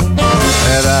home.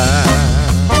 And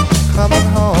I'm coming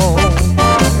home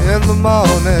in the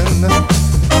morning.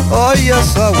 Oh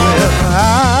yes I will.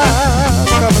 I'm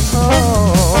coming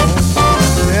home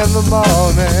in the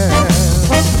morning.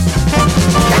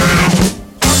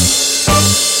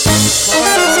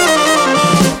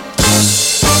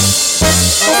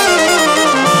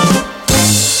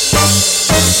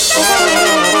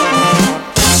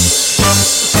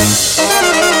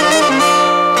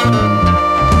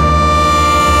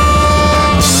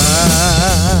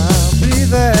 I'll be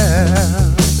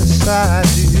there beside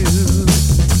you,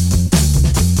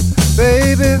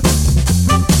 baby,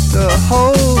 to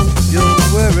hold your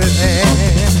weary hand.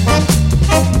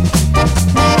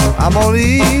 I'm gonna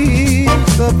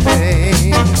ease the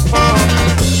pain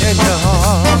in your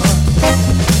heart.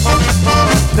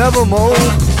 Nevermore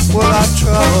will I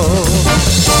trouble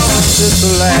this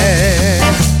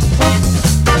land.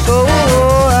 So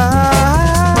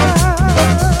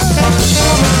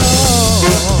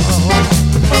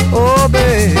oh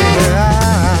baby,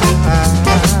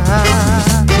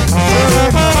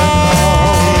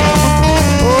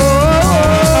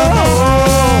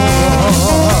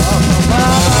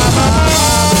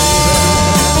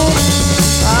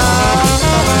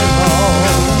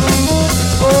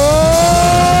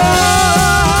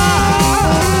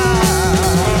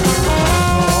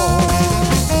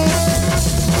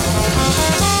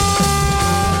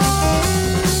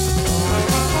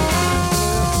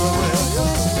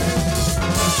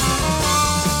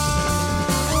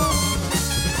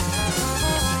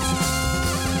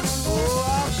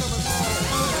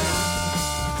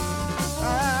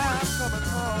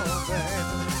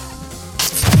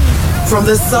 From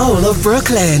the soul of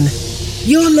Brooklyn,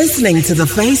 you're listening to The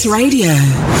Face Radio.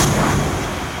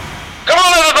 Come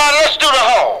on, everybody, let's do the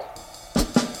whole.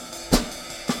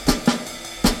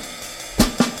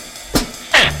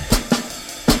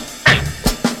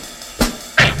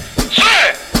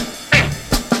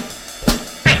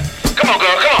 Come on,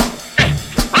 girl, come on.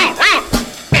 Root, root.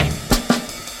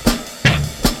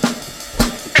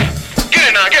 Get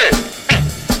it now, get it.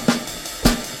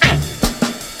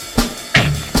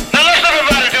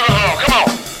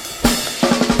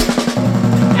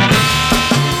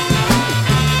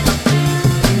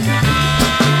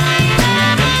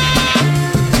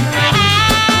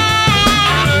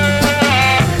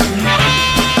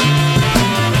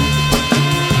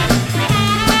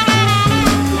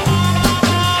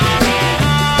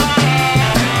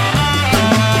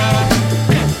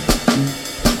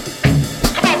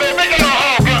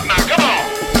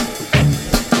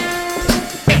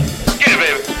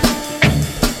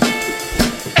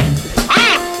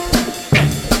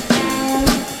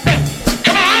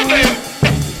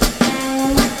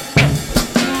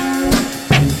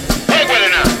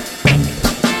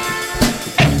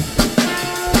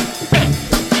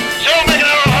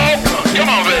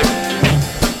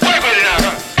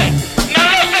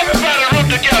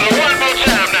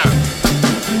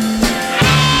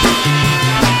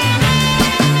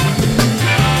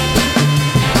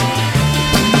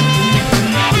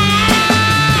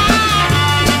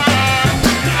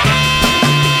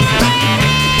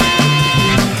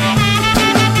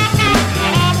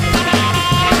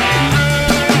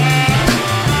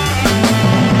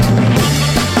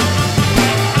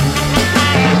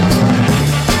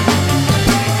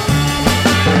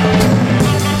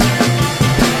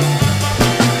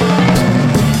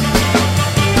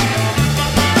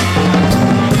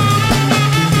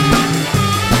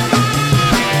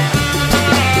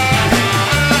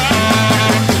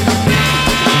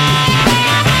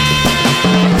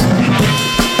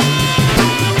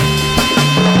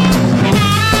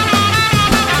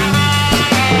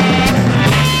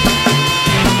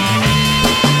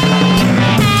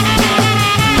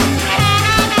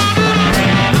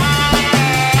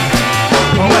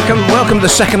 Welcome to the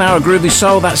second hour of Groovy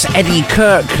Soul. That's Eddie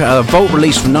Kirk, Vault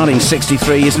release from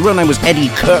 1963. His real name was Eddie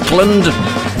Kirkland.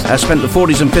 Spent the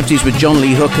 40s and 50s with John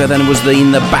Lee Hooker, then was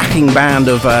in the backing band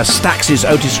of Stax's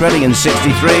Otis Redding in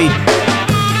 63.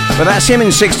 But that's him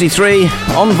in 63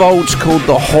 on Vault, called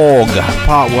The Hog,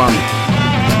 Part 1.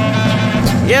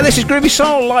 Yeah, this is Groovy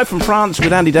Soul, live from France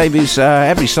with Andy Davies,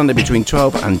 every Sunday between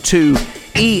 12 and 2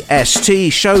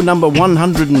 EST, show number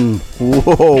 100 and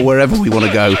wherever we want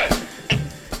to go.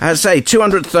 As I say,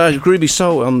 200th Groovy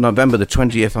Soul on November the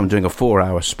 20th. I'm doing a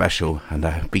 4-hour special, and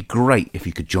it'd be great if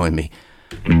you could join me.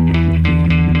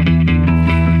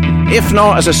 If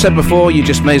not, as I said before, you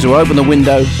just may as well open the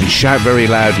window and shout very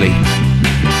loudly.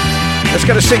 Let's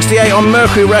go to 68 on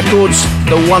Mercury Records,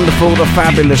 the wonderful, the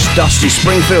fabulous Dusty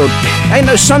Springfield. Ain't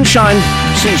no sunshine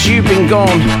since you've been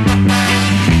gone.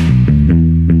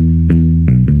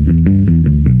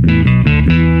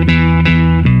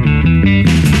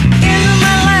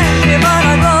 But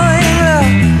I go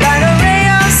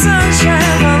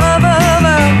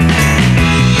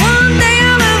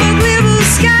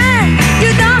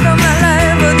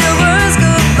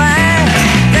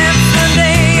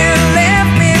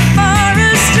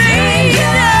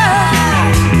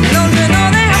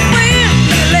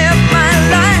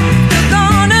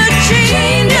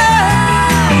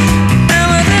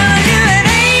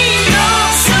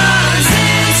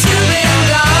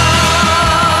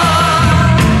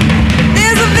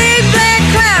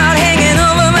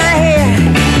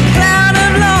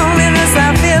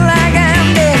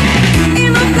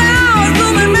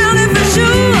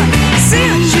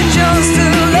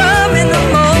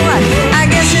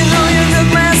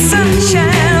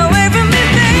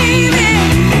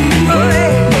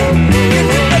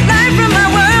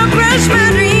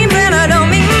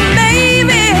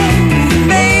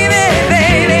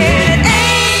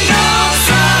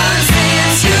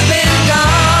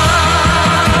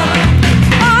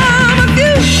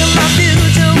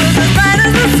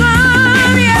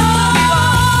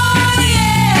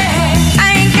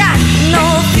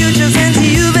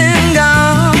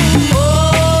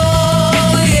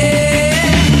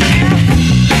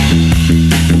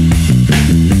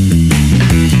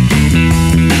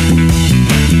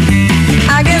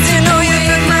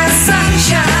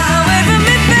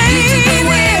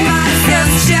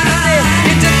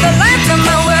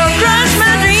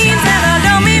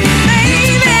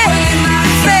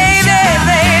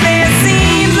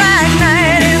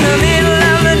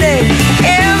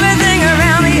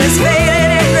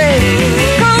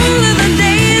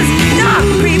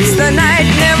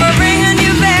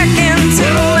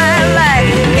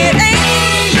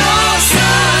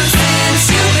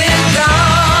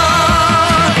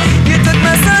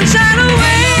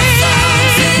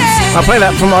I'll play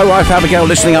that for my wife Abigail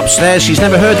listening upstairs. She's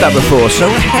never heard that before, so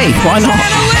hey, why not?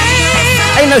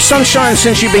 Ain't No Sunshine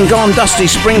Since You've Been Gone, Dusty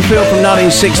Springfield from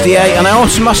 1968. And I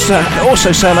also must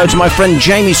also say hello to my friend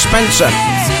Jamie Spencer,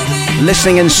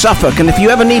 listening in Suffolk. And if you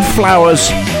ever need flowers,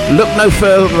 look no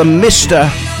further than Mr.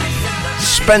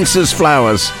 Spencer's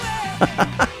Flowers.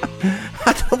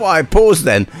 I don't know why I paused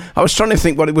then. I was trying to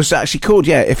think what it was actually called.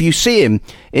 Yeah, if you see him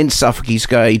in Suffolk, he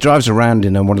drives around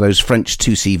in one of those French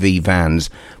 2CV vans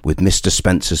with Mr.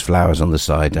 Spencer's Flowers on the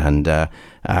side. And there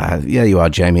you are,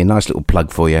 Jamie. A nice little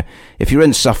plug for you. If you're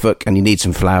in Suffolk and you need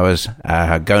some flowers,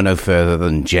 go no further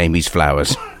than Jamie's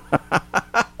Flowers.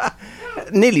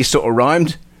 Nearly sort of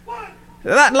rhymed.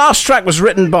 That last track was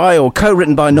written by, or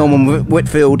co-written by, Norman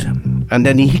Whitfield, and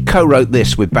then he co-wrote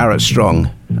this with Barrett Strong.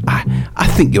 I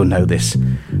think you'll know this.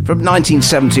 From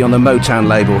 1970 on the Motown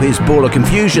label, here's Ball of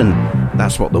Confusion.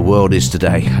 That's what the world is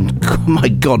today, and oh my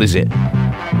God, is it?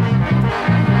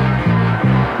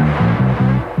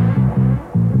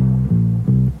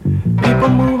 People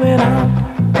moving out,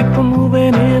 people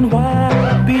moving in.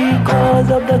 Why?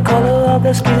 Because of the color of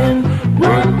their skin.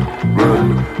 Run,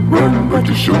 run, run, but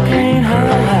you sure can't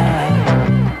hide.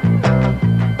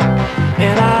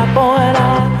 An eye for an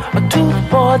eye, a tooth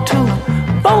for a tooth.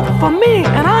 Vote for me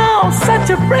and I'll set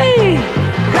you free.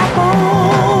 Rap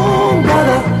on,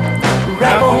 brother,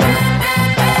 rap on.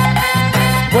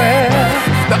 Well,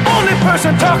 the only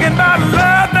person talking about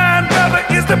love, man, brother,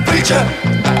 is the preacher.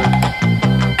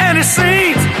 And it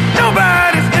seems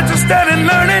nobody's interested in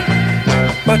learning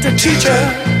but the teacher.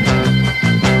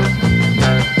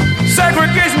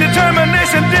 Segregation,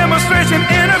 determination, demonstration,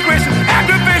 integration,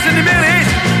 aggravation,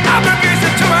 humiliation, obligation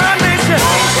to our nation.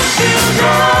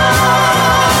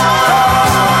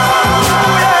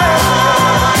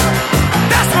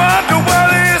 That's what the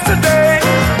world is today.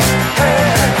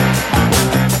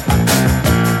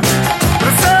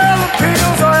 The sale of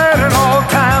pills are at an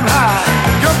all-time high.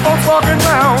 Young folks walking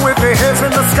around with their heads in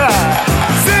the sky.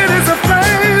 Cities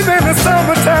aflame in the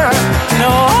summertime.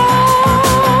 No.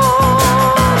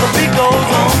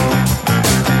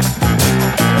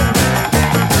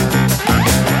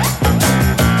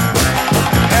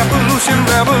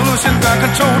 Revolution, gun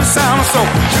control the sound of soul.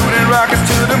 Shooting rockets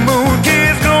to the moon,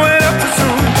 kids growing up too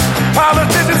soon.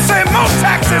 Politicians say more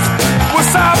taxes will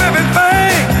solve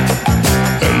everything.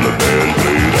 And the band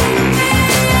played on.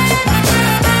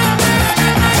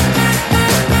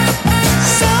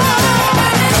 So,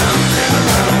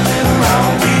 round and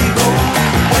around we go.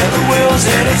 Where the world's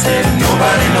headed,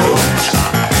 nobody knows.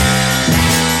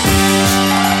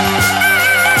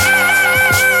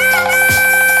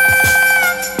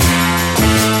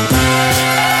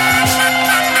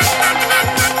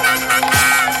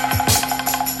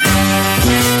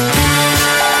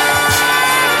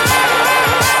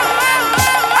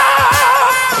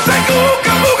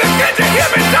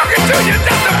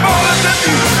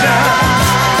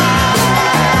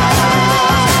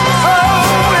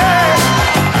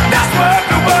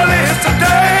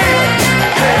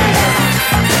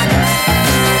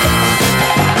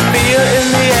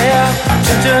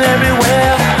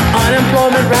 Everywhere,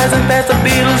 unemployment rising fast, the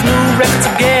Beatles' new records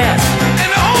of gas. And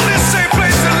the only safe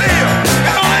place to live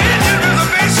is on an Indian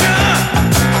reservation.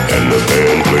 And the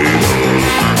band played on.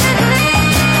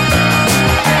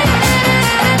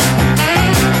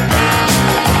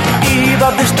 Eve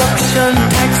of destruction,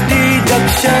 tax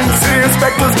deduction. City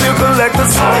inspectors, bill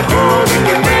collectors, cyclone,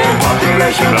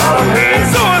 population out of hand.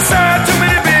 Suicide, too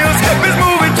many bills, hippies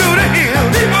moving to the hill.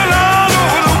 People all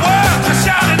over the world just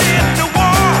shouting in the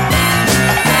war.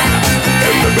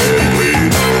 And the band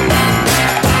played on.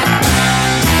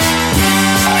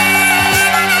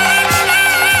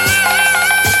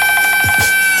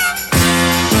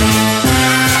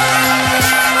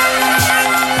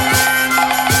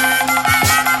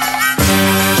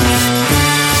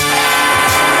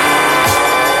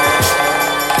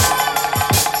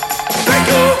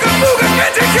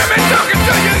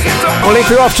 Well, if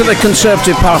you're off to the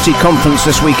Conservative Party conference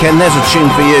this weekend, there's a tune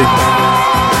for you.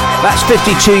 That's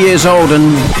 52 years old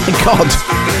and, God,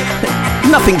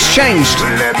 nothing's changed.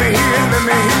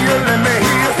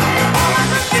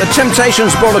 The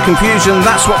Temptations' Ball of Confusion,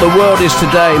 that's what the world is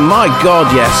today. My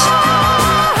God, yes.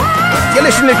 You're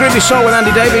listening to Groovy Soul with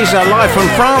Andy Davies, live from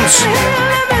France.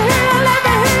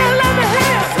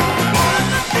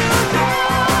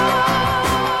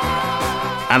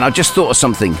 And I just thought of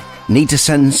something. Need to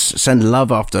send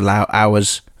love after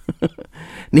hours.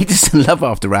 Need to send love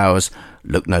after hours.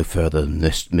 Look no further than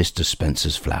this Mr.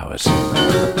 Spencer's Flowers.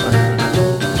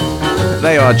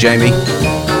 There you are, Jamie.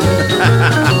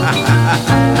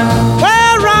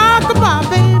 Well, rock-a-bye,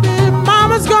 baby.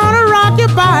 Mama's gonna rock you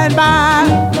by and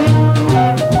by.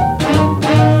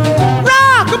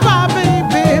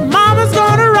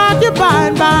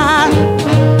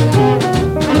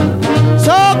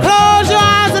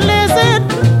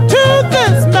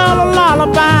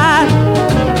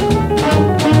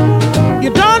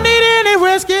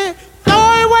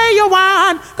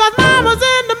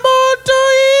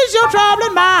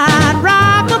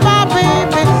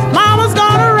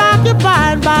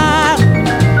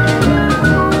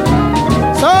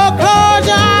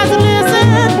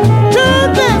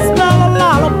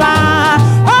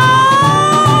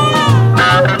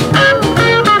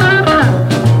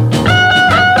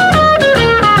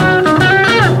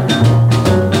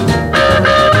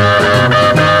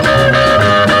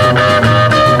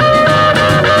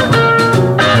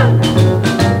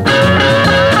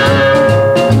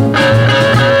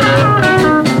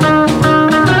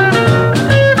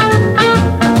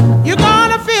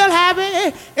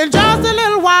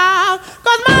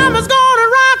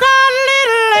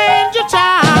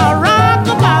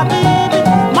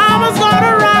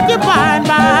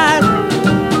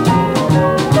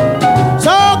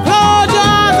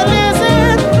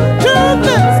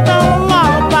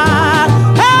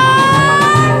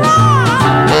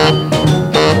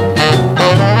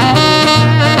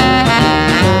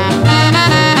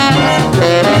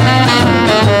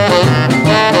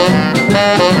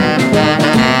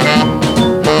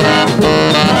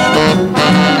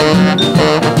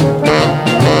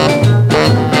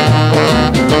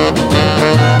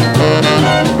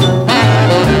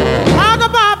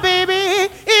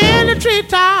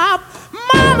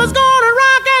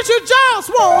 you just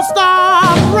won't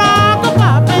stop.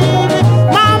 Rock-a-bye, baby.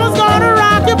 Mama's gonna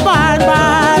rock you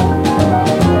bye-bye.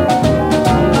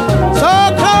 So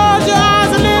close your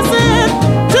eyes and listen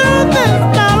to this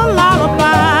little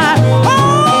lullaby.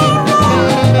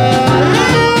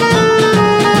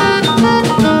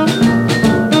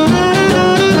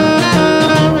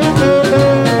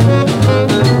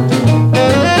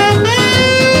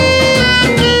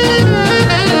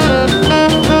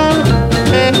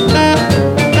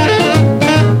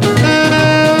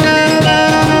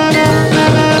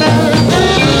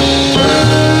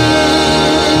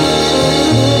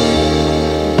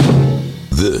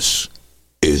 This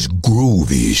is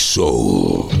Groovy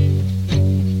Soul.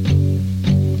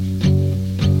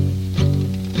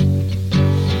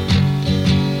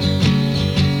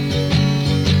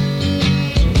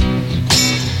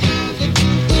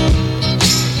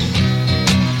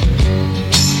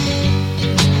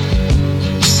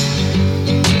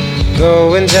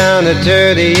 Going down a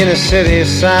dirty inner city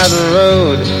side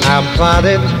road, I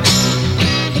plotted.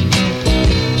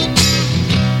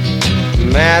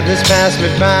 Madness passed me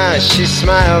by, she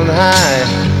smiled high,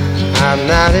 I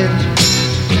nodded.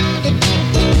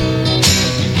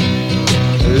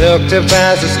 Looked up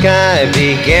as the sky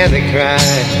began to cry,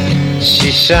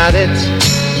 she shot it.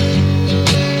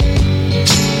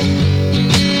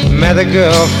 Met a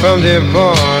girl from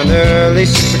Dearborn, early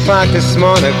 6 o'clock this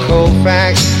morning,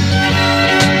 Colfax.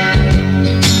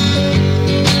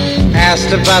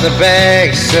 Asked about a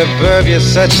bag, suburbia's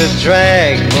such a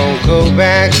drag, won't go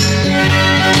back.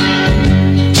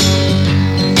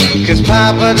 Cause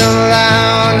Papa don't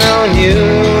allow no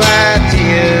new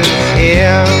ideas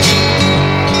here.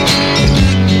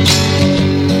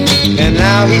 And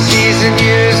now he sees the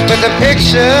news, but the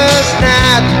picture's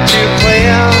not too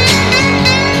clear.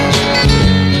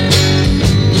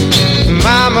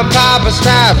 Mama, Papa,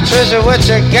 stop, treasure what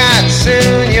you got.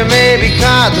 Soon you may be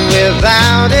caught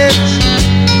without it.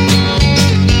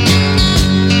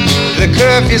 The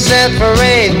curfew set for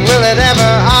 8, will it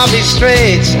ever all be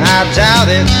straight? I doubt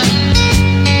it.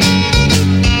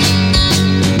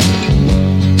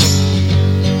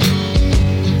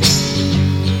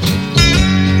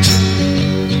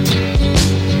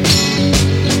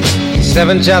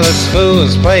 Seven jealous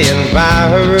fools playing by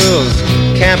her rules,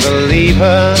 can't believe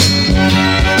her.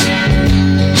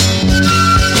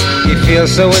 He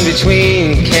feels so in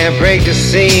between, can't break the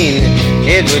scene,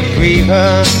 it would grieve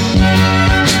her.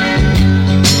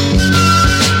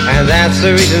 And that's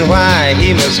the reason why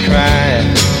he must cry,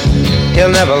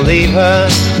 he'll never leave her.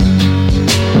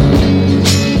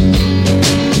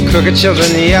 Crooked children,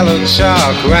 yellow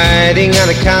chalk, riding on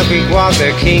a concrete walk,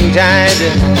 their king died.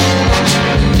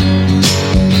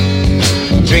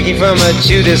 Drinking from a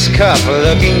Judas cup,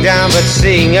 looking down but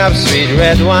seeing up, sweet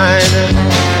red wine.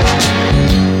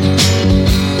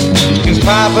 Cause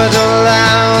Papa don't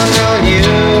allow no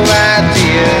new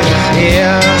ideas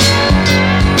here.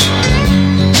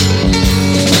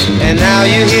 And now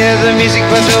you hear the music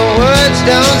but the words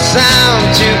don't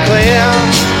sound too clear.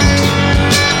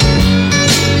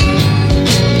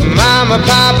 Mama,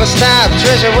 Papa, stop,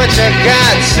 treasure what you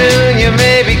got. Soon you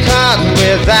may be caught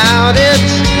without it.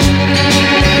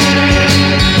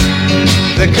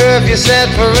 The curfew set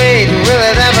for 8, will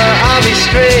it ever all be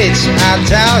straight? I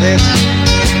doubt it.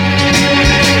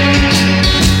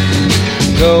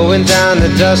 Going down the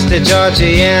dusty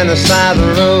Georgiana side of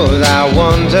the road, I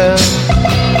wonder.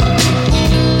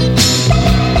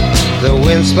 The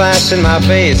wind splash in my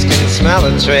face, can smell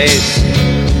a trace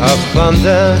of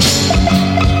thunder.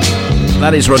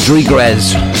 That is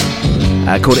Rodriguez,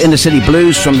 called Inner City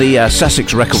Blues, from the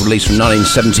Sussex record release from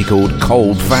 1970 called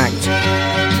Cold Fact.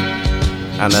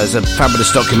 And there's a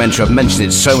fabulous documentary, I've mentioned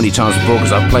it so many times before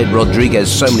because I've played Rodriguez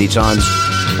so many times.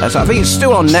 So I think it's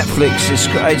still on Netflix.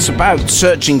 It's about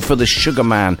searching for the Sugar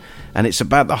Man, and it's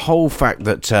about the whole fact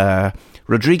that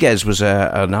Rodriguez was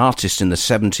an artist in the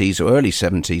 70s or early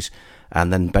 70s,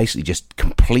 and then basically just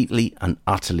completely and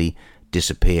utterly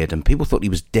disappeared, and people thought he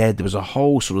was dead. There was a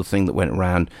whole sort of thing that went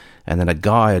around, and then a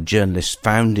journalist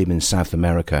found him in South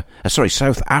Africa.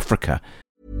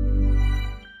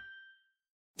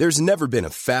 There's never been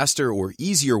a faster or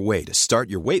easier way to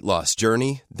start your weight loss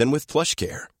journey than with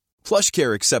PlushCare.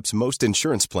 PlushCare accepts most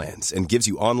insurance plans and gives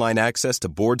you online access to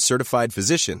board-certified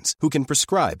physicians who can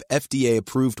prescribe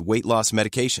FDA-approved weight loss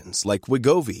medications like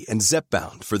Wegovy and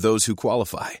Zepbound for those who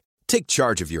qualify. Take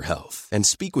charge of your health and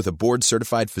speak with a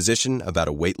board-certified physician about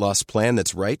a weight loss plan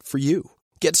that's right for you.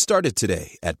 Get started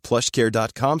today at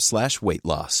plushcare.com/weight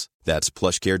loss. That's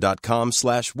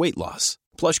plushcare.com/weight loss.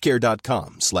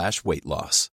 plushcare.com/weight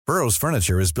loss. Burrow's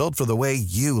furniture is built for the way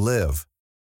you live.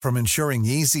 From ensuring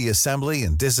easy assembly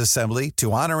and disassembly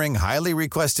to honoring highly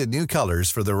requested new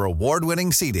colors for their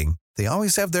award-winning seating, they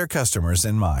always have their customers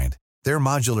in mind. Their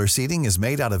modular seating is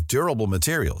made out of durable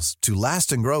materials to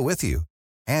last and grow with you.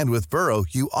 And with Burrow,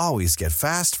 you always get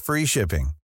fast, free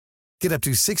shipping. Get up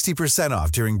to 60%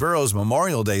 off during Burrow's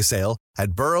Memorial Day sale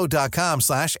at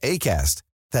burrow.com/ACAST.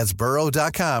 That's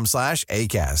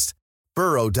burrow.com/ACAST.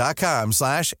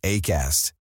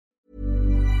 burrow.com/ACAST.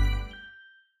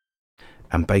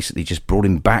 And basically just brought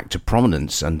him back to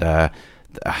prominence. And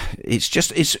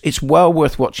it's well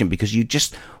worth watching, because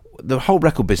the whole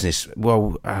record business,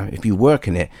 if you work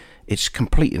in it, it's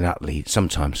completely and utterly,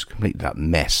 sometimes completely that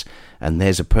mess. And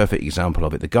there's a perfect example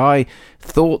of it. The guy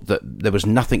thought that there was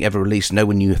nothing ever released, no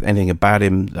one knew anything about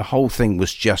him. The whole thing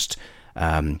was just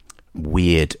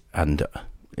weird, and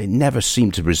it never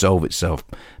seemed to resolve itself.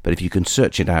 But if you can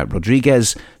search it out,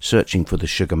 Rodriguez, Searching for the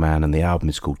Sugar Man, and the album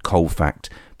is called Cold Fact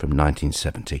from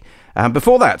 1970.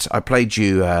 Before that, I played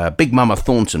you Big Mama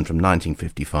Thornton from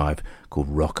 1955 called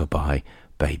Rockabye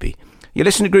Baby. You're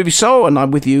listening to Groovy Soul, and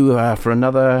I'm with you for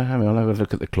another, I'll have a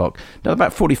look at the clock, another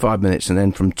about 45 minutes, and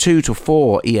then from 2 to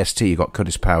 4 EST, you've got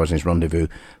Curtis Powers and his Rendezvous,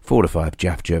 4 to 5,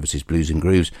 Jaff Jervis's Blues and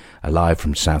Grooves, live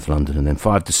from South London, and then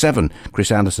 5 to 7,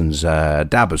 Chris Anderson's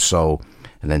Dab of Soul,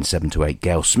 and then 7 to 8,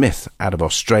 Gail Smith out of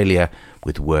Australia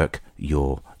with Work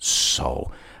Your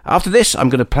Soul. After this, I'm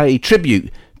going to pay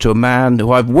tribute to a man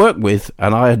who I've worked with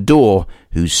and I adore,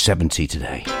 who's 70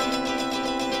 today.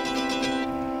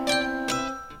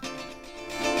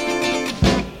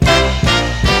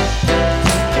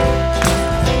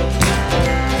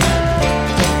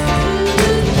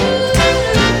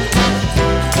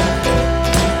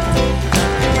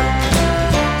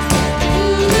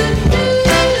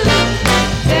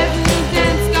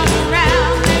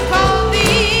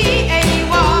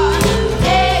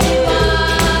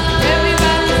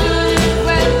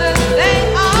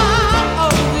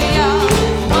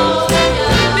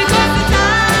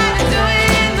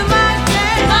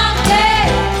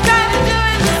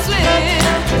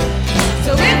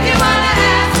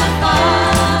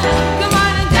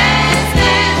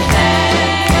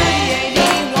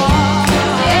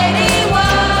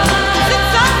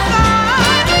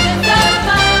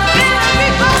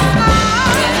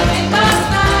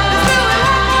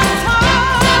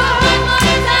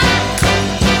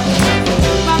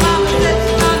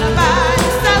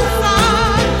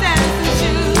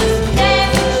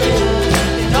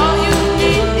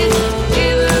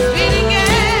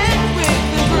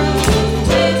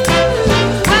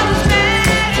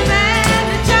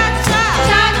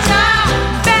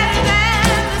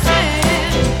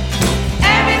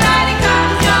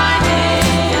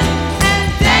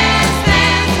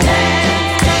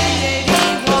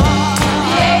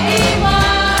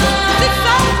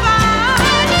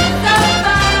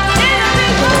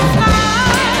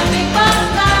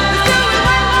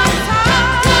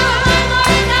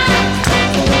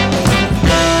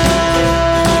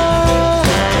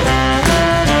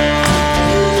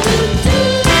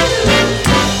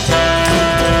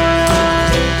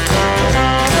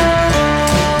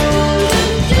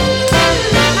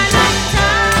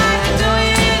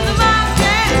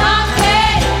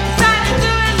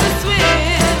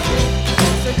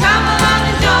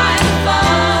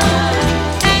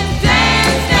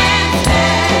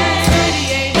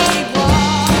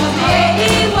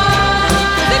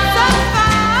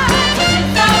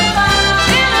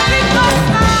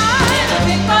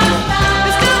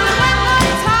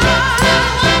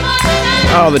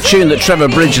 Oh, the tune that Trevor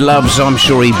Bridge loves. I'm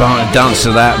sure he danced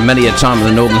to that many a time at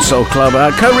the Northern Soul Club.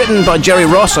 Co-written by Jerry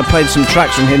Ross. I played some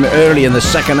tracks from him early in the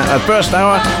first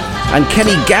hour. And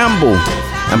Kenny Gamble.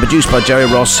 And produced by Jerry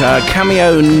Ross.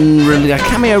 Cameo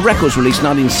Records, released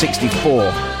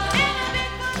 1964.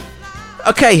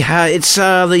 Okay, it's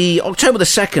the October the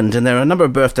 2nd, and there are a number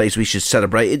of birthdays we should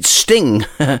celebrate. It's Sting.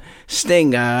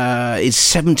 Sting is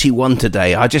 71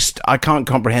 today. I can't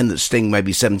comprehend that Sting may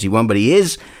be 71, but he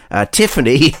is.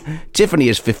 Tiffany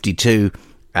is 52,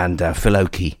 and Phil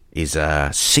Oakey is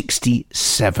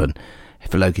 67.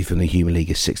 Phil Oakey from the Human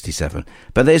League is 67.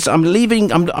 But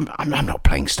I'm not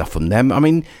playing stuff from them. I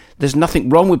mean, there's nothing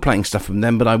wrong with playing stuff from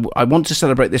them, but I want to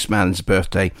celebrate this man's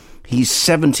birthday. He's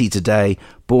 70 today,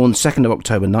 born 2nd of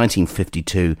October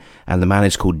 1952, and the man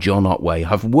is called John Otway.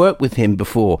 I've worked with him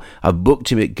before. I've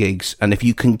booked him at gigs, and if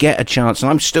you can get a chance,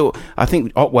 and I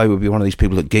think Otway would be one of these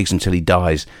people at gigs until he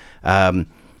dies.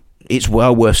 It's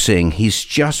well worth seeing. He's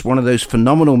just one of those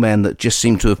phenomenal men that just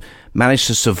seem to have managed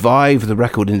to survive the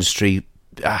record industry.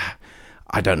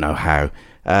 I don't know how.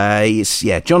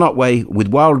 John Otway with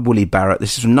Wild Willie Barrett.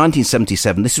 This is from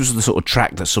 1977. This was the sort of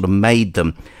track that sort of made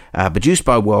them. produced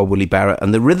by Wild Willie Barrett,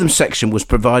 and the rhythm section was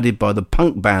provided by the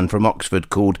punk band from Oxford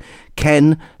called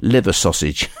Ken Liver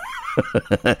Sausage.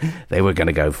 They were going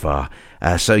to go far.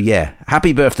 So yeah,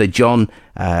 happy birthday, John.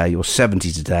 You're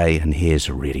 70 today, and here's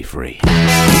Really Free.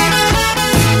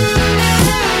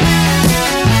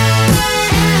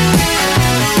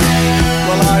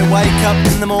 Well, I wake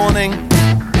up in the morning.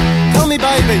 Tell me,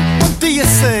 baby, what do you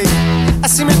see? I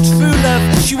see my true love,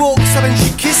 and she walks up and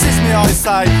she kisses me. I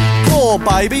say, oh,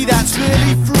 baby, that's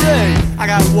really free. I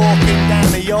go walking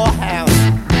down to your house.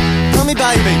 Tell me,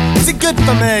 baby, is it good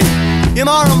for me? You're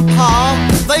more on par,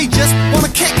 they just want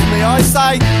to kick me. I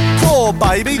say, oh,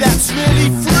 baby, that's really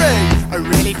free. Oh,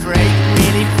 really free,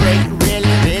 really free,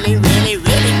 really, really, really,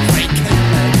 really free. Kick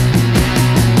me.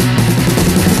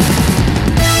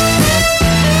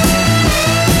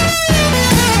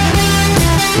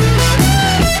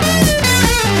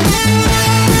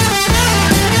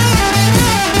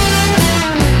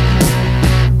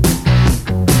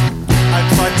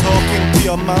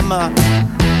 Your mama.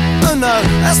 Oh no,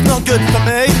 that's not good for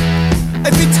me.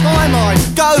 Every time I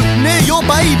go near your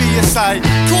baby, you say,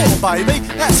 cool baby,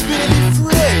 that's really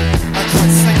free. I try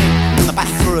singing in the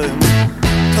bathroom.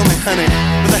 Tell me, honey,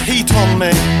 with the heat on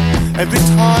me. Every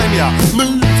time you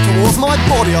move towards my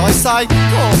body, I say,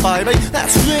 cool baby,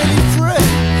 that's really free.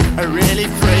 Really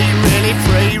free, really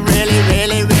free, really,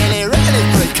 really, really, really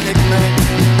free. Kick me.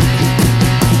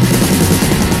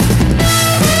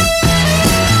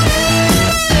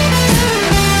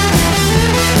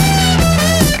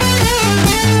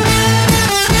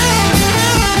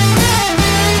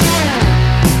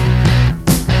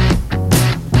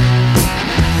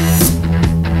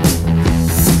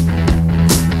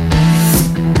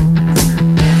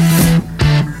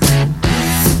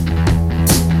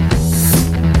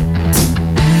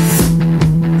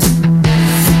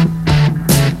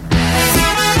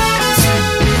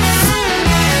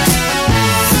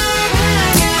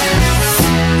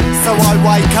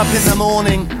 Wake up in the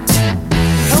morning.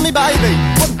 Tell me, baby,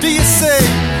 what do you see?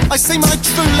 I see my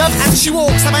true love and she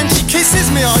walks up and she kisses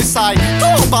me. I say,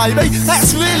 oh baby,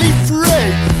 that's really free.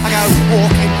 I go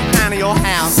walking down to your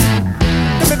house.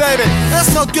 Tell me, baby,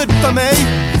 that's not good for me.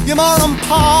 You're more on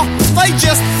par, they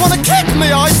just want to kick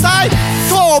me. I say,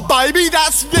 oh baby,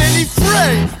 that's really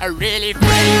free. Really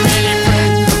free, really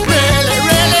free. Really,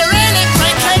 really, really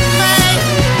free. Kick me.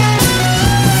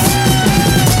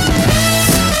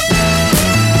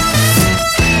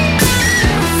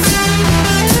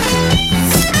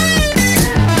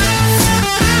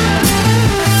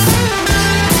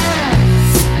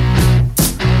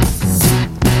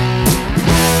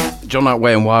 John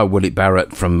Otway and Wild Willie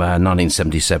Barrett from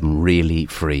 1977, Really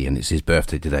Free, and it's his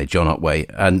birthday today, John Otway,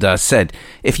 and said,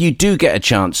 if you do get a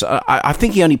chance, I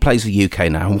think he only plays the UK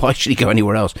now, why should he go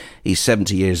anywhere else? He's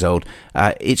 70 years old.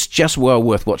 It's just well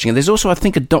worth watching. And there's also, I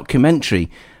think, a documentary,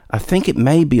 I think it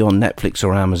may be on Netflix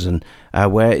or Amazon,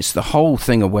 where it's the whole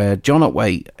thing of where John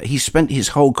Otway, he spent his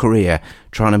whole career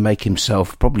trying to make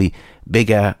himself probably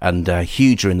bigger and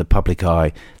huger in the public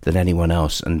eye than anyone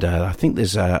else. And I think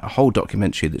there's a whole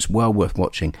documentary that's well worth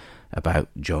watching about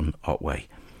John Otway.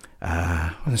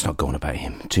 Let's not go on about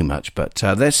him too much, but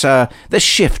let's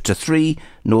shift to 3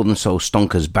 Northern Soul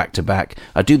stonkers back to back.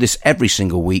 I do this every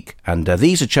single week, and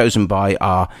these are chosen by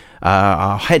our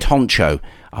head honcho,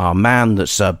 our man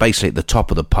that's basically at the top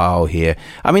of the pile here.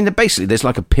 I mean, there's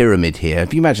like a pyramid here.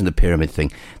 If you imagine the pyramid thing,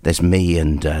 there's me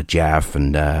and Jaff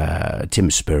and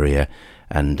Tim Spurrier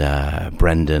and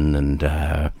Brendan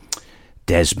and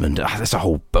Desmond. That's a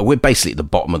whole. We're basically at the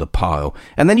bottom of the pile,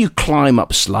 and then you climb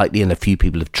up slightly, and a few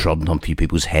people have trodden on a few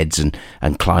people's heads and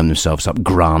climbed themselves up.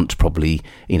 Grant probably,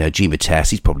 G. Matess,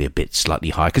 he's probably a bit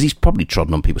slightly high because he's probably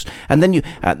trodden on people's. And then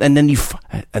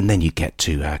you get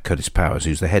to Curtis Powers,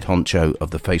 who's the head honcho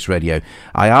of the Face Radio.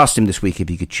 I asked him this week if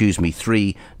he could choose me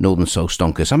 3 Northern Soul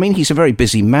stonkers. I mean, he's a very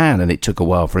busy man, and it took a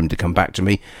while for him to come back to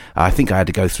me. I think I had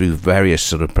to go through various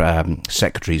sort of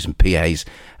secretaries and PAs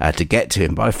to get to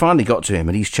him, but I finally got to him,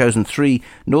 and he's chosen 3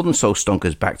 Northern Soul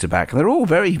stonkers back to back, and they're all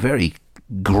very, very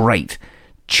great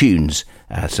tunes.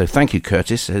 So thank you,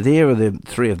 Curtis. Here are the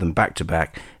 3 of them back to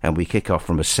back, and we kick off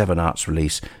from a Seven Arts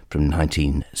release from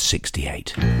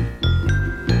 1968.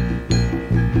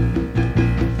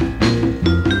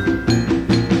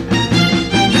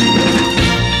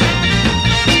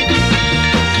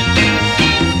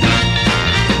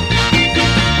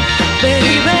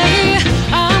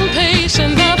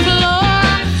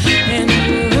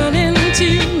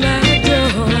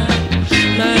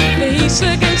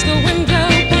 Against the window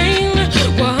pane,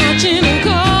 watching and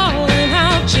calling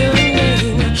out your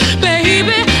name.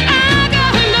 Baby, I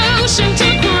got a notion to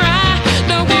cry.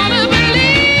 Don't wanna be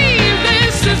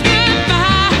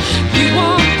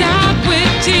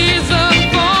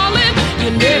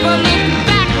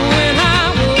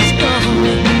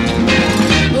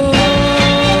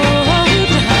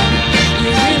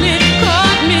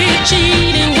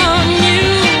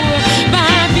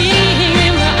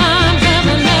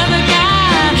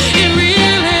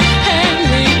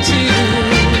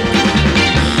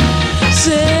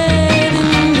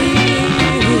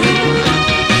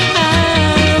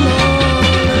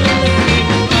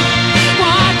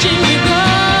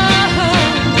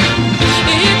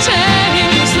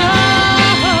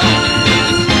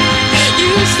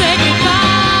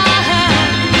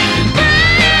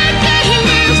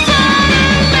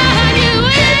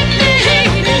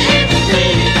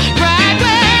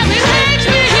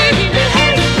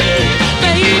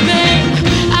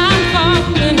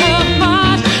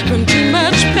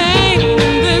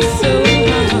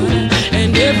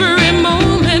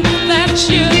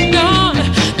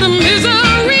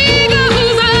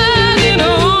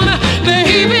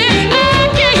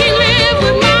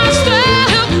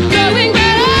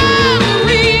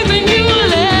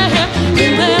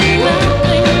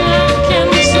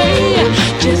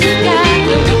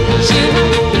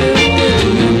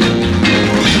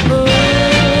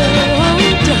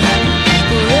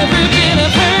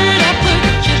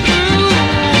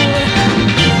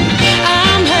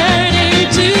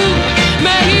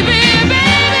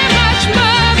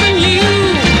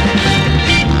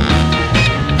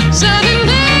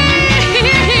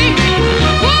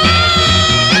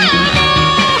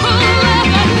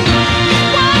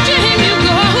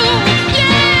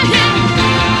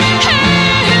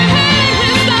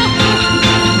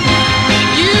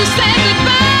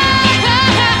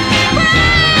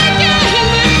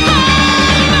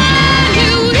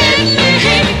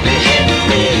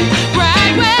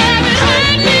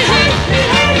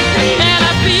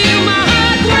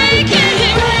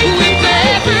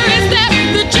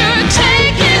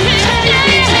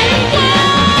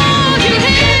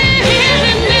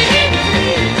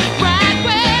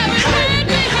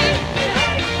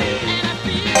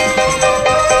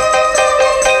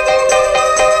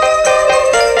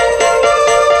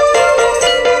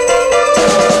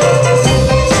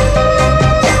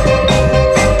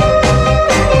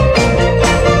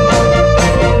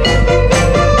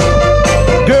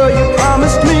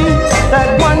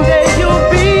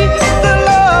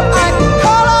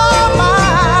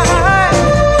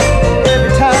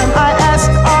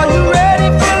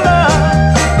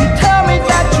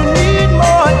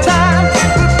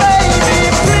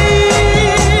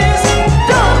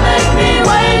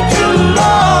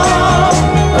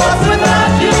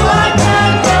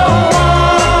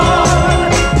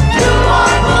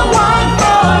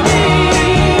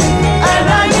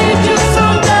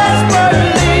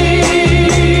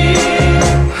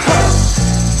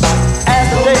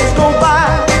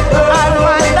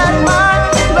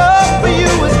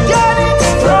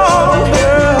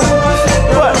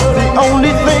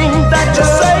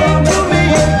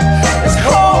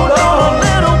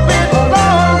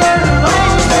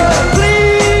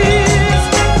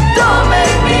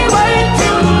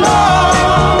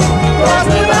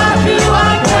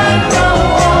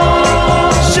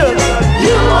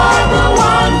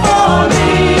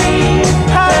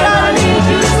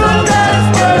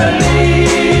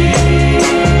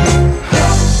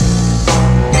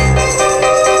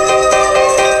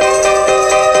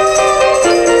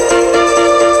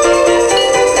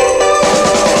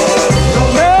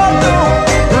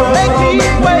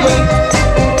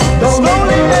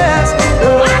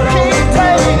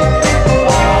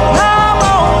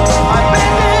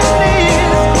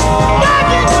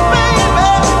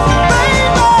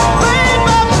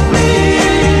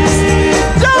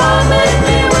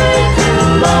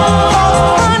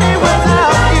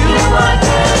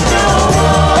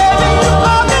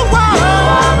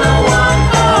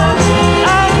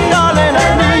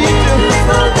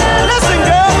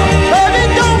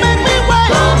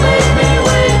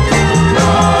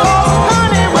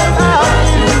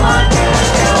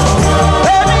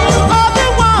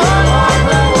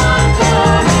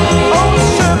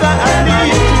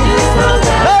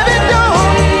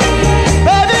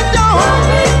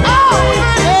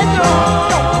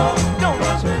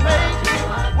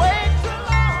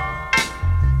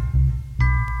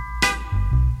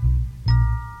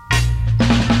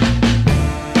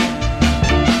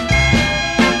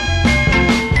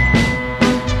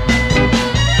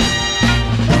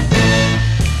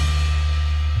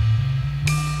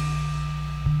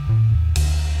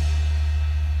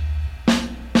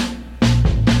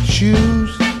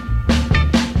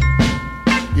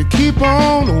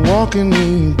walking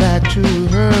me back to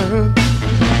her.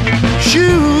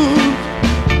 Shoot,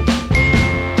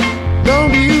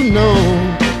 don't you know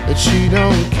that she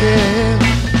don't care?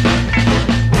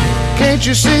 Can't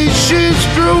you see she's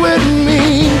through with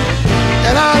me,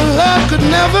 and our love could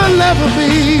never, never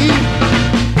be?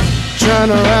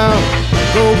 Turn around,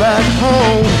 go back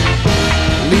home,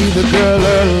 leave the girl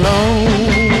alone.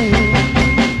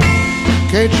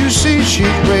 Can't you see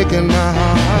she's breaking my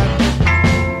heart?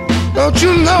 Don't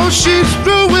you know she's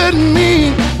through with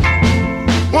me?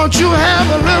 Won't you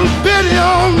have a little pity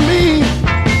on me?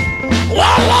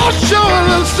 Well, I'll show a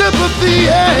little sympathy,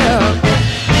 yeah.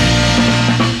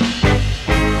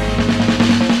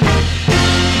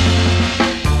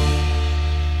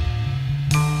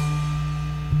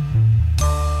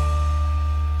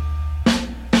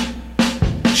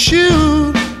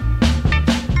 Shoot,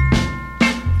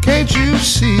 can't you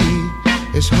see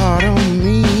it's hard on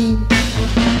me?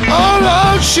 Oh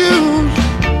Lord, shoot,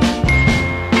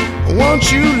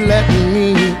 won't you let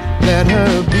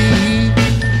her be?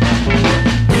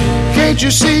 Can't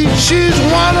you see she's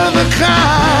one of a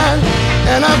kind,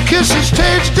 and her kisses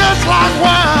taste just like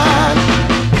wine?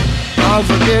 I'll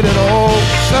forget it all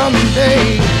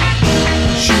someday,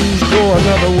 shoes go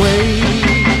another way.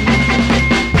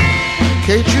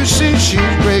 Can't you see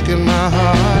she's breaking my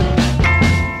heart?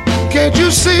 Can't you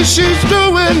see she's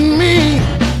through with me?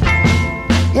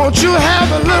 Won't you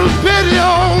have a little pity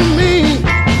on me?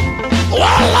 Well,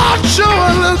 I'll show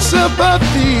a little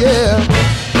sympathy, yeah.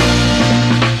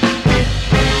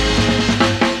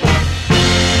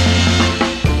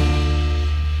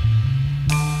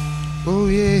 Oh,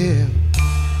 yeah.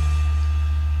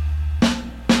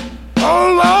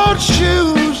 Oh, Lord,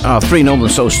 shoes. Our three Northern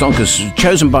Soul Stonkers,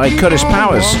 chosen by Curtis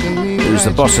Powers, who's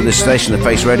the boss of this station, The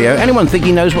Face Radio. Anyone think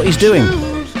he knows what he's doing?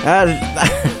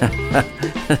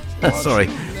 Sorry.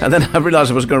 And then I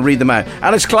realised I was going to read them out.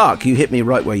 Alice Clark, You Hit Me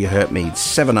Right Where You Hurt Me,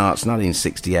 Seven Arts,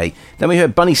 1968. Then we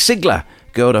heard Bunny Sigler,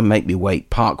 Girl Don't Make Me Wait,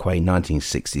 Parkway,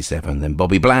 1967. Then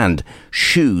Bobby Bland,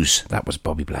 Shoes, that was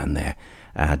Bobby Bland there.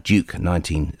 Duke,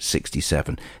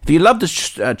 1967. If you love to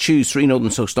choose three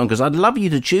Northern Soul Stonkers, I'd love you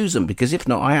to choose them, because if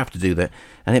not, I have to do that,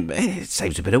 and it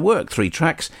saves a bit of work. 3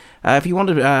 tracks. If you want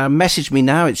to message me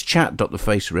now, it's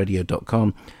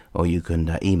chat.thefaceradio.com, or you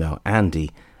can email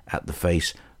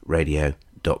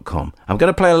andy@thefaceradio.com. I'm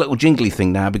going to play a little jingly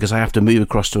thing now, because I have to move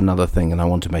across to another thing, and I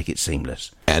want to make it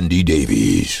seamless. Andy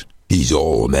Davies, he's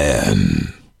all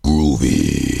man.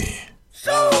 Groovy.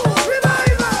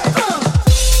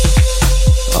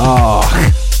 Oh,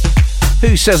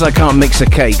 who says I can't mix a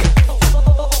cake?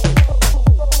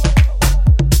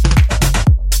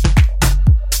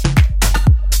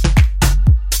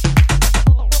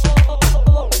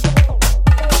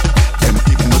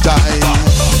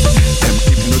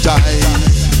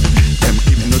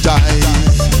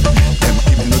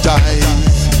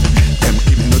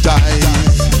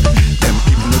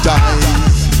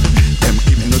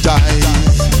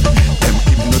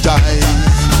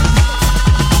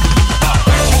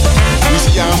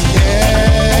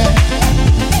 Yeah.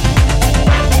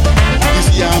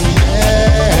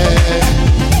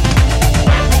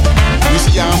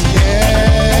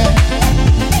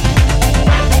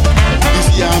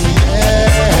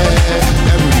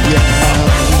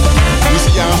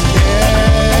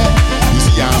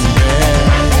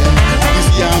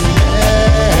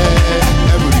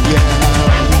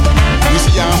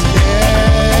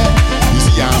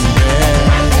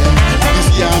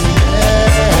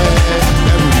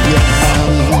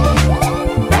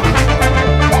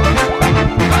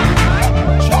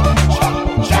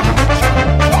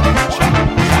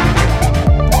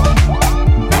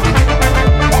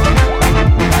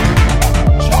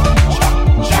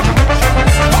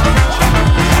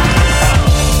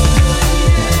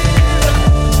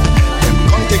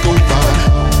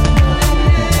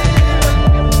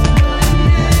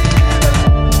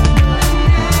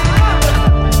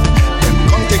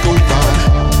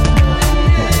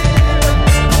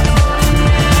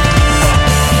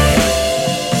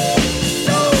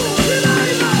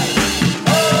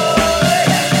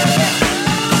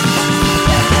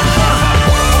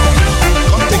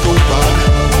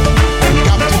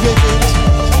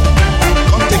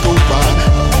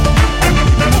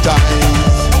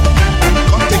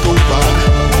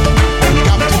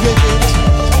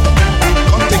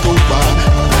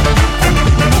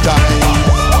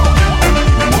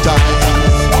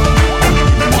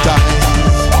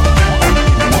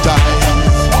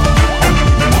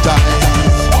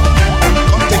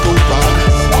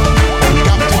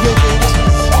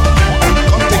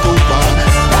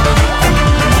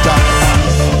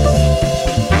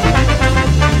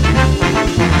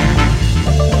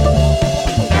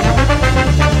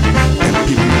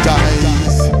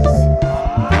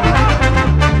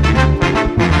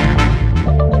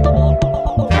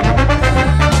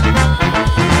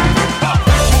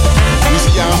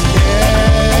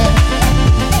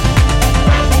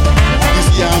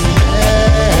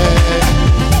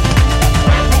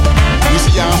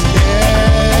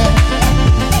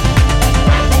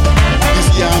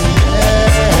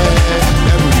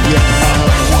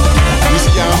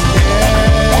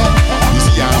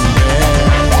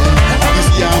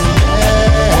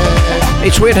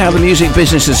 It's weird how the music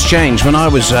business has changed. When I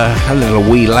was a little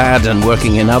wee lad and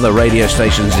working in other radio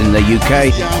stations in the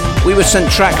UK, we were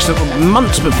sent tracks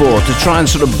months before to try and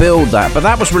sort of build that. But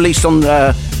that was released on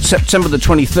September the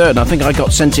 23rd, and I think I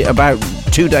got sent it about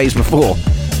 2 days before.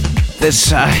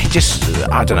 There's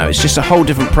I don't know, it's just a whole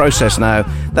different process now.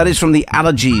 That is from the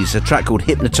Allergies, a track called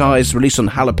Hypnotised, released on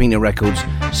Jalapeno Records,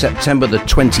 September the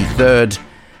 23rd.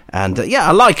 And yeah,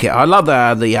 I like it. I love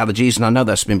the Allergies, and I know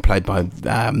that's been played by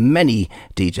many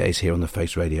DJs here on the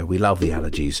Face Radio. We love the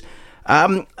Allergies.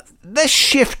 Let's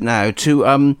shift now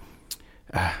to...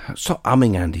 stop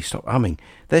umming, Andy, stop umming.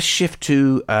 Let's shift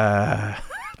to...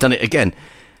 done it again.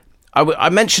 I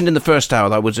mentioned in the first hour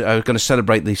that I was going to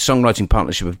celebrate the songwriting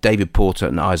partnership of David Porter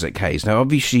and Isaac Hayes. Now,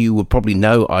 obviously, you would probably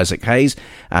know Isaac Hayes,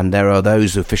 and there are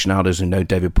those aficionados who know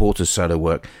David Porter's solo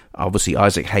work. Obviously,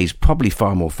 Isaac Hayes probably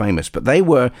far more famous, but they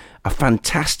were a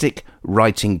fantastic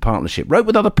writing partnership. Wrote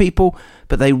with other people,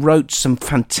 but they wrote some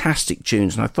fantastic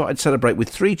tunes, and I thought I'd celebrate with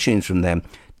 3 tunes from them.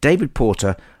 David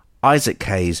Porter, Isaac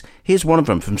Hayes. Here's one of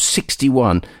them from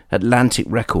 61, Atlantic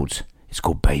Records. It's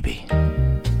called Baby.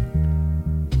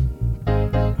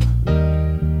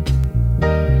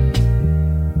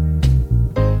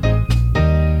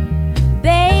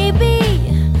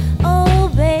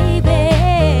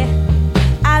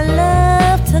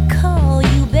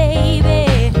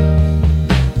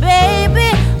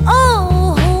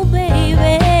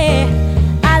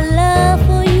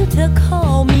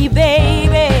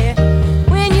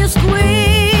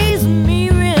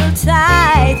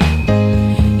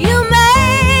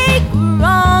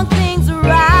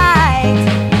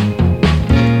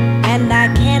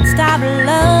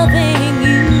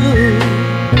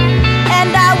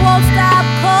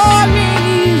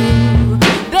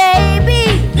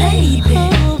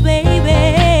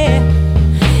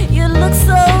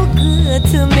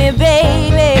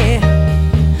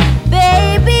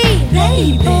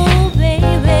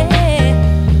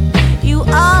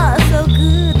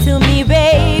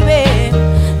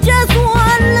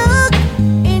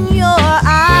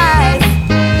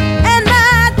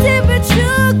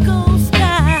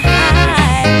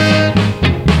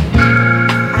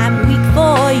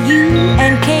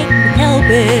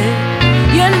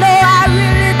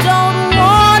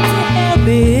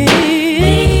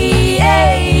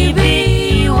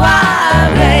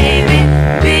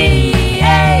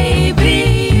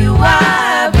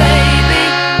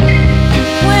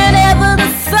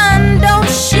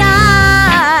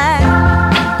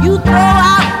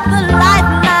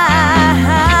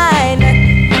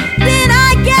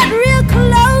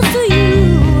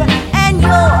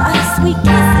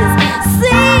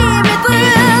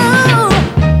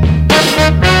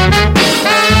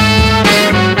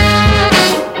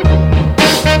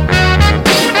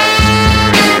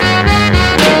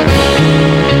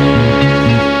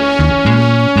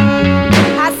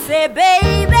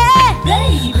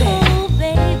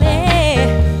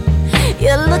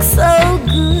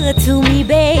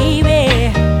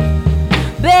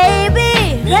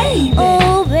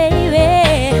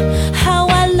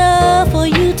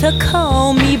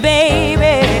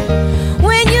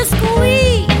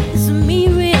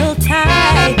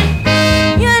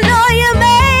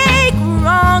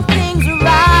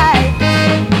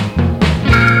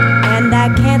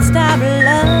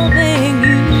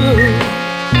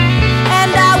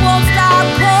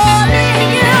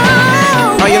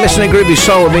 Groovy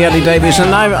Soul with me, Andy Davies,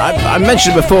 and I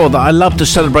mentioned before that I love to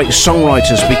celebrate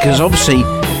songwriters because obviously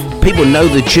people know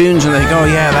the tunes and they go, oh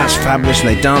yeah, that's fabulous, and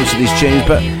they dance to these tunes,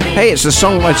 but hey, it's the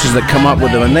songwriters that come up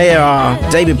with them, and they are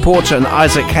David Porter and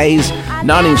Isaac Hayes,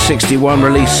 1961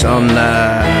 release on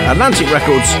Atlantic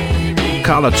Records,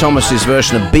 Carla Thomas's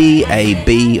version of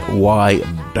B-A-B-Y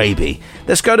Baby.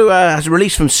 Let's go to a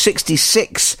release from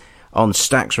 66 on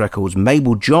Stax Records,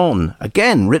 Mabel John,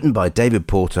 again written by David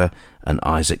Porter and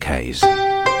Isaac Hayes. I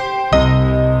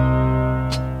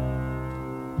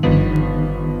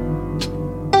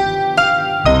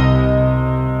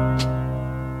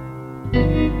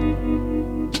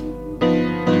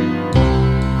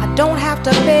don't have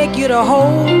to beg you to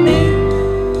hold me,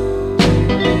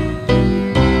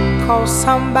 'cause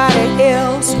somebody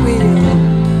else will.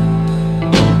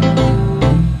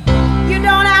 You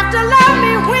don't have to love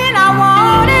me when I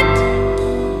want it,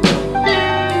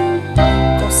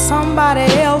 'cause somebody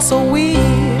else will.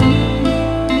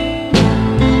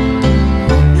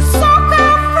 Your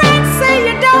so-called friends say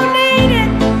you don't need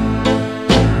it,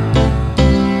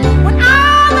 when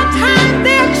all the time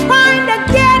they're trying to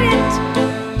get it.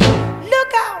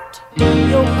 Look out,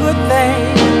 your good thing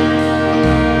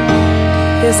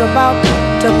is about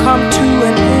to come to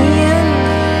an end.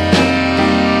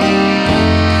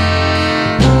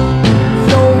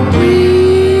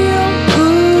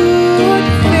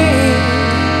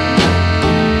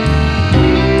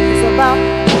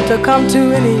 come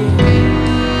to an end.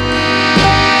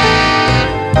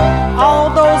 All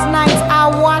those nights I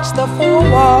watched the four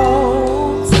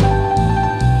walls,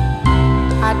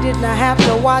 I did not have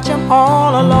to watch them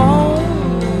all alone.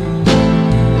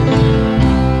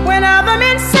 When other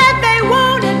men said they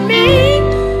wanted me,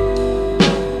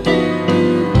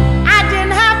 I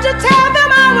didn't have to tell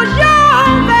them I was your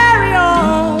very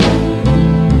own.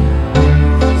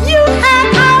 You had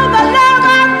all the love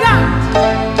I got.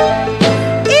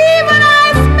 Even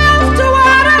ice melts to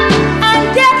water and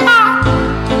get hot.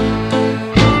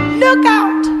 Look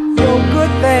out, your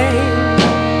good thing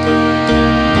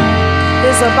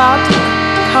is about to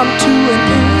come to an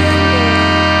end.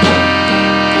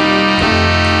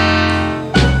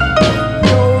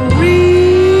 Your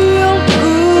real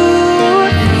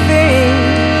good thing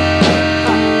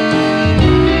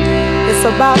is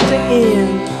about to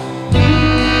end.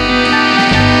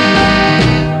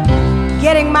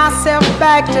 Getting myself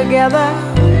back together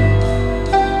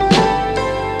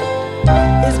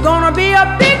is gonna be a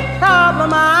big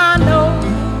problem, I know.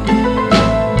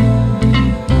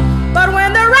 But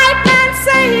when the right man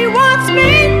say he wants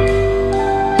me,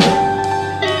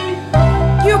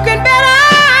 you can bet I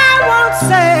won't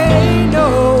say no.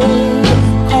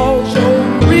 'Cause your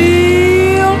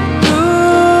real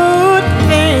good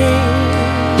thing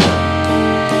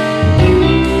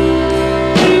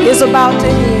is about to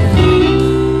end.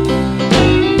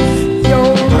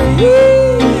 Your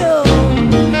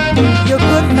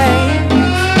good thing,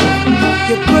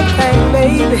 your good thing,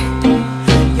 baby,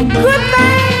 your good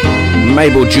thing.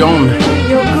 Mabel John.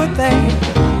 Your good thing.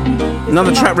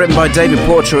 Another track written by David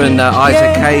Porter and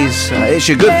Isaac Hayes. It's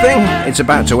Your Good Thing. It's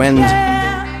about to end.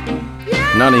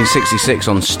 1966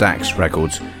 on Stax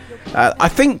Records. I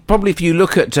think probably if you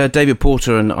look at David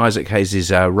Porter and Isaac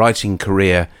Hayes' writing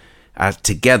career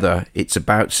together, it's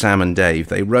about Sam and Dave.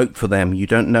 They wrote for them, You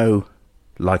Don't Know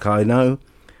Like I Know,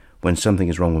 When Something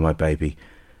Is Wrong With My Baby,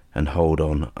 and Hold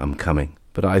On, I'm Coming.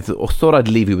 But I thought I'd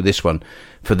leave you with this one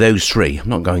for those three. I'm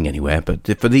not going anywhere, but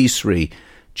for these three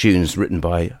tunes written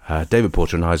by David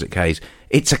Porter and Isaac Hayes,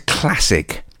 it's a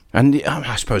classic. And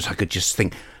I suppose I could just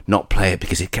think, not play it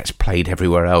because it gets played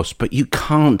everywhere else, but you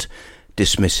can't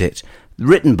dismiss it.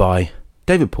 Written by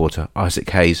David Porter, Isaac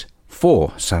Hayes,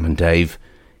 for Sam and Dave.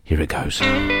 Here it goes.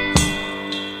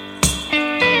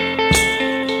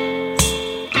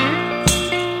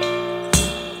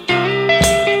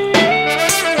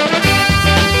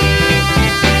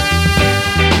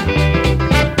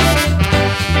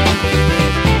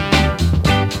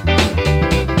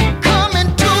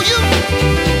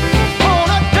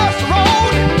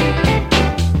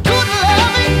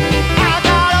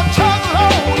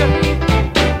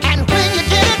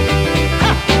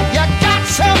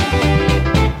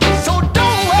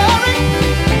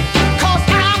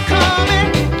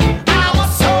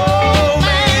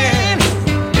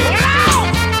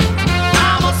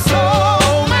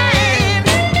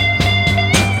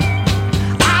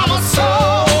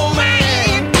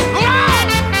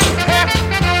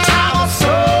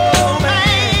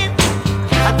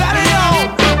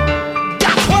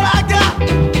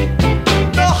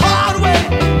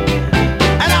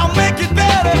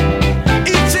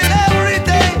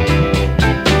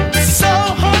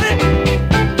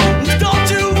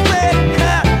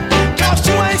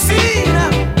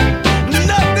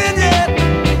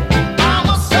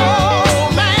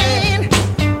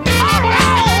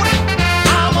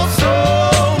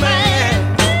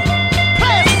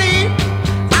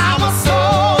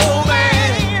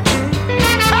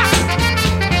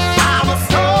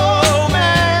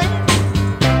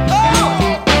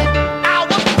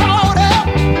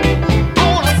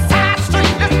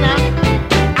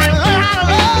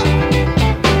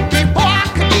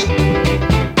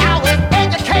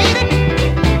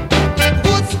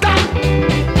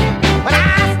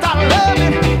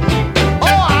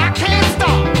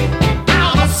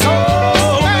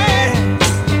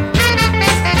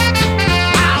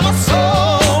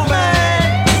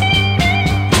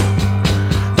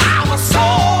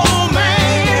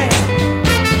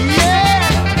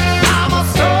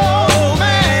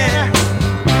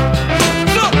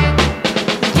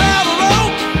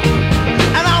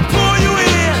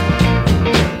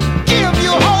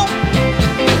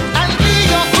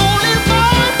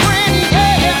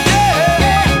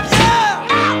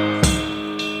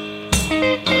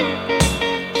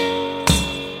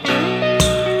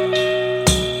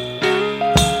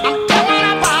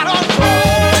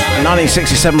 A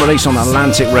 1967 release on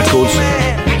Atlantic Records.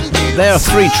 There are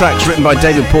 3 tracks written by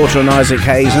David Porter and Isaac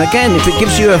Hayes, and again, if it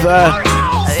gives you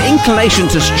an inclination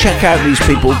to check out these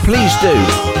people, please do.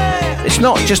 it's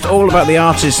not just all about the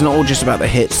artists, not all just about the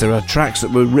hits. There are tracks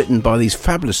that were written by these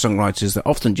fabulous songwriters that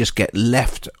often just get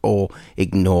left or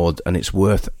ignored, and it's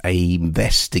worth a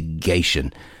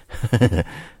investigation.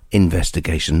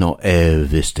 Investigation, not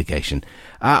investigation.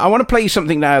 I want to play you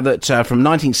something now that from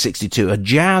 1962, a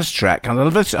jazz track. And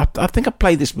I think I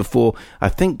played this before. I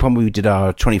think when we did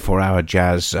our 24-hour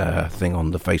jazz thing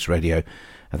on the Face Radio,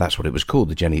 that's what it was called,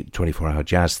 the Jenny 24-hour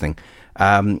jazz thing.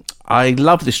 I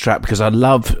love this track because I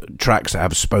love tracks that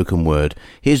have a spoken word.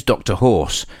 Here's Dr.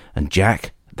 Horse and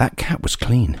Jack, that cat was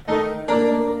clean.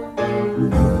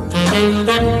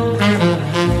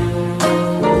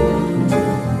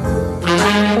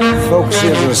 Folks,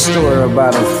 here's a story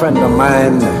about a friend of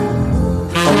mine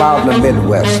from out in the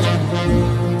Midwest.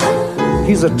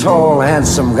 He's a tall,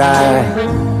 handsome guy,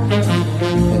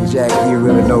 and Jack, he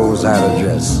really knows how to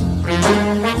dress.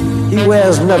 He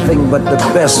wears nothing but the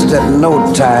best at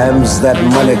no times that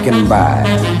money can buy.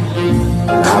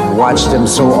 I've watched him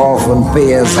so often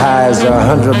pay as high as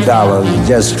 $100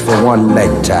 just for one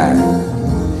necktie.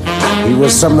 He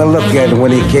was something to look at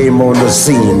when he came on the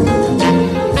scene.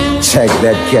 Check,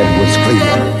 that cat was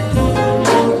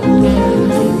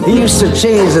clean. He used to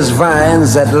change his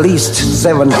vines at least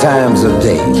 7 times a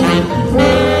day.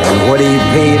 And what he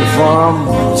paid for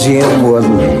them, Jim,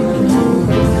 wasn't it?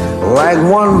 Like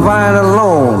one vine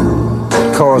alone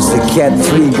cost the cat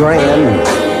 $3,000,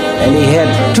 and he had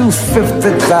 2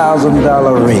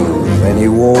 $50,000 rings, and he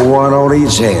wore one on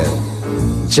each hand.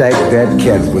 Check, that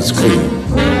cat was clean.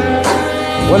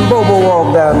 When Bobo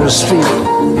walked down the street,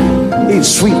 he'd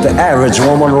sweep the average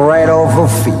woman right off her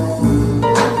feet.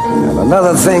 And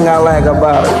another thing I like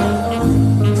about it,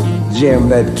 Jim,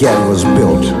 that cat was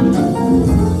built.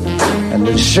 And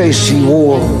the shirt she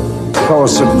wore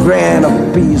cost $1,000 a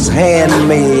piece,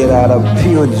 handmade out of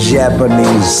pure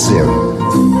Japanese silk.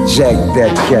 Jack,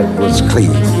 that cat was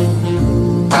clean.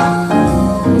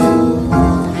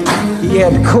 He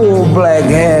had coal black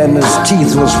hair and his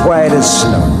teeth was white as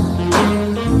snow.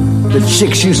 The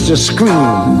chicks used to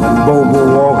scream when Bobo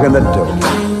walked in the door.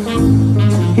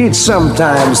 He'd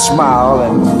sometimes smile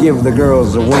and give the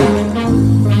girls a wink.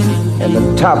 And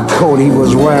the top coat he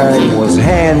was wearing was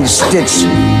hand-stitched,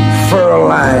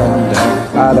 fur-lined,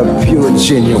 out of pure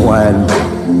genuine.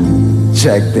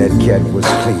 Jack, that cat was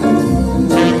clean.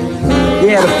 He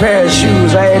had a pair of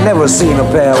shoes, I ain't never seen a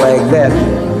pair like that.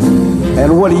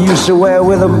 And what he used to wear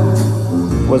with them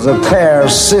was a pair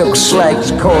of silk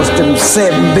slacks costing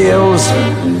 $7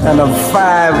 and a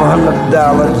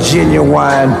 $500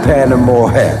 genuine Panama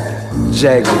hat.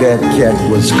 Jack, that cat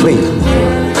was clean.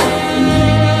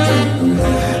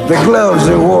 The gloves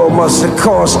he wore must have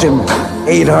cost him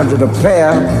 $800 a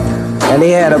pair, and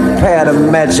he had a pair to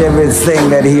match everything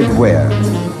that he'd wear.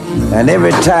 And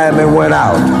every time he went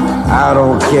out, I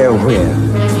don't care where,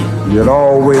 you'd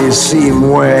always see him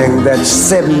wearing that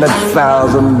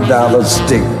 $70,000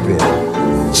 stick pin.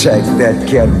 Check, that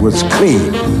cat was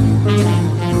clean.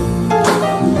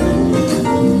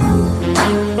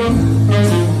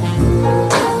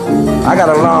 I got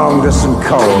a long distance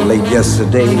call late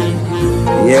yesterday.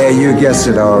 Yeah, you guessed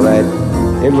it all right.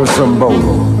 It was from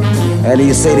Bobo. And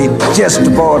he said he just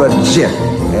bought a jet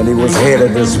and he was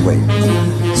headed this way.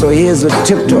 So here's a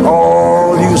tip to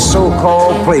all you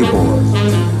so-called playboys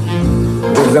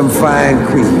with them fine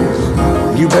queens.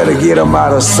 You better get them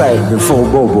out of sight before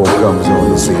Bobo comes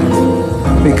on the scene.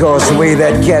 Because the way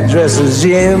that cat dresses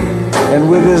Jim and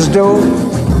with his dough,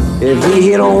 if he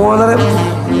hit on one of them,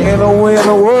 ain't no way in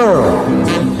the world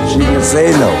she can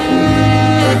say no.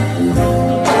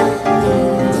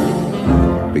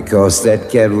 Because that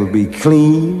cat will be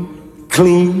clean,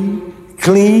 clean,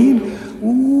 clean.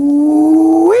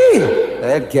 Ooh-wee,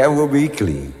 that cat will be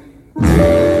clean.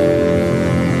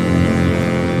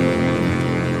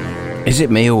 Is it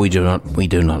me or we do not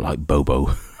like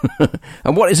Bobo?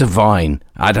 And what is a vine?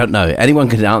 I don't know. Anyone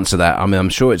can answer that. I mean, I'm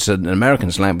sure it's an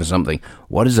American slang for something.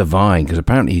 What is a vine? Because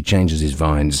apparently he changes his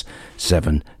vines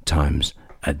 7 times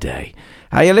a day.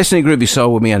 Hey, you're listening to Groovy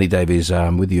Soul with me, Andy Davies.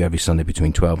 I'm with you every Sunday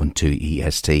between 12 and 2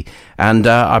 EST. And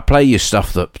I play you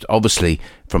stuff that, obviously,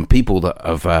 from people that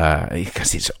have,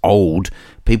 because it's old,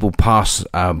 people pass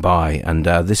by. And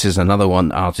this is another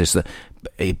one artist that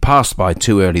he passed by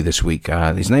too early this week.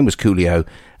 His name was Coolio,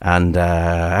 and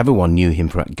everyone knew him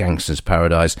from Gangsta's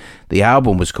Paradise. The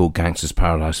album was called Gangsta's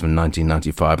Paradise from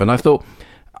 1995. And I thought,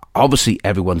 obviously,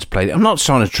 everyone's played it. I'm not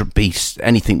trying to be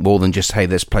anything more than just, hey,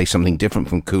 let's play something different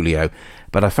from Coolio.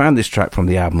 But I found this track from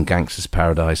the album Gangsta's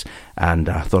Paradise, and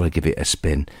I thought I'd give it a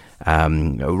spin.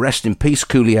 Rest in peace,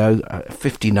 Coolio.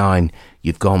 59,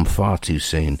 you've gone far too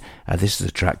soon. This is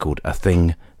a track called A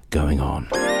Thing Going On.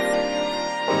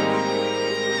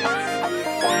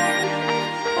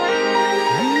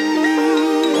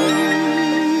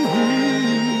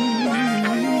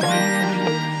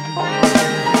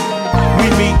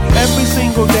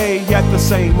 at the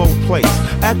same old place,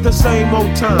 at the same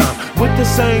old time, with the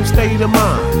same state of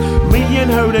mind. Me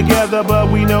and her together,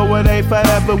 but we know it ain't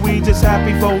forever. We just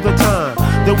happy for the time,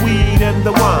 the weed and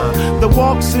the wine, the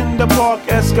walks in the park,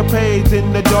 escapades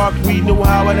in the dark. We knew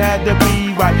how it had to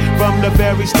be right from the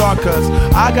very start. Cause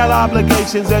I got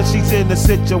obligations and she's in a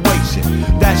situation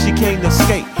that she can't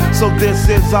escape. So this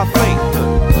is our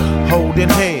fate, holding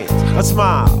hands, a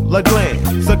smile, a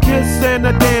glance, a kiss and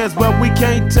a dance. But we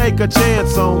can't take a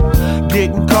chance on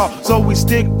getting caught, so we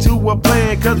stick to a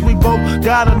plan. Cause we both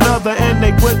got another and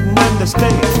they wouldn't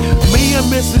understand. Me and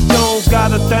Mrs. Jones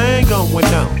got a thing going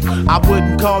on. I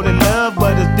wouldn't call it love,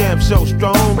 but it's damn so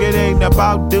strong. It ain't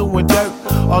about doing dirt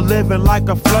or living like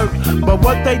a flirt, but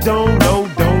what they don't know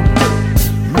don't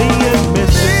hurt. Me and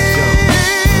Mrs. Jones.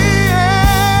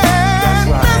 That's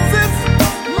right.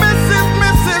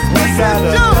 Mrs. We got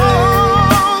a Jones.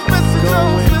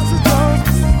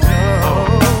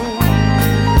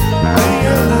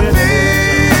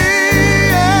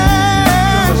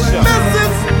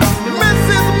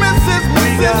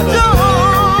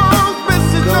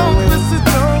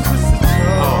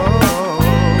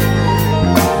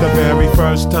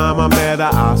 First time I met her,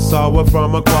 I saw her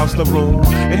from across the room,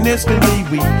 and instantly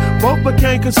we both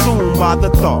became consumed by the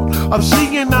thought of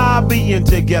she and I being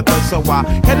together. So I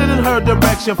headed in her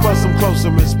direction for some closer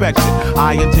inspection.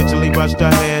 I intentionally brushed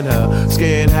her hand, her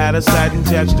skin had a satin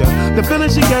texture. The feeling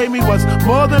she gave me was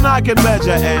more than I could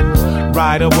measure, and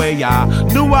right away I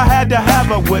knew I had to have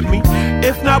her with me.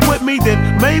 If not with me,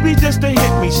 then maybe just to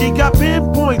hit me. She got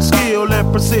pinpoint skill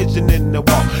and precision in the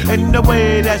walk, and the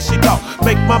way that she talk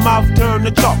make my mouth turn to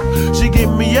chalk. She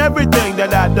give me everything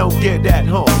that I don't get at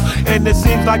home, and it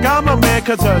seems like I'm a man,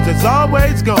 cause hers is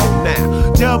always gone.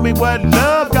 Now tell me what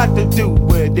love got to do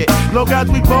with it, long as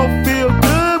we both feel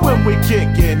good when we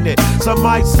kickin' it. Some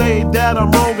might say that I'm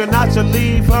wrong and I should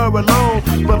leave her alone,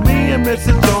 but me and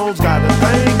Mrs. Jones got a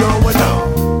thing going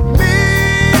on.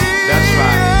 That's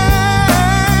right.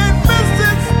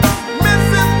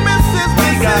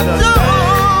 We got a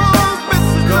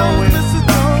thing going.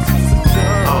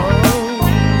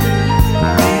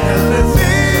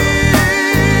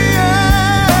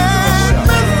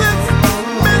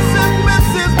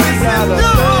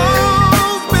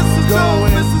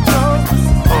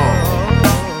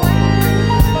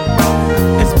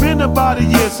 About a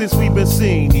year since we've been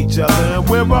seeing each other, and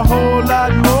we're a whole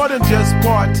lot more than just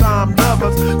part-time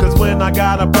lovers. Cause when I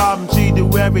got a problem, she do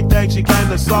everything she can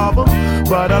to solve them.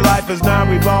 But her life is now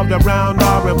revolved around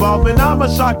our involvement. I'm a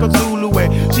Shaka Zulu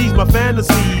and she's my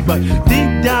fantasy, but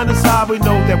deep down inside we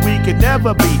know that we could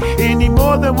never be any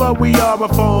more than what we are. A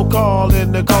phone call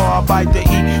in the car, a bite to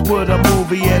eat with a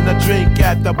movie and a drink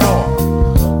at the bar.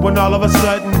 When all of a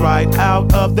sudden, right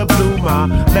out of the blue, my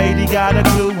lady got a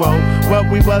clue on what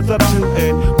we was up to.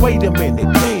 And wait a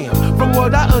minute, damn, from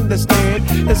what I understand,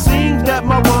 it seems that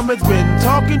my woman's been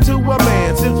talking to a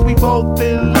man since we both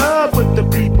in love with the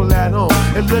people at home.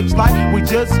 It looks like we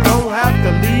just gon' have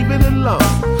to leave it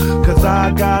alone, cause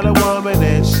I got a woman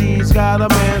and she's got a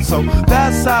man. So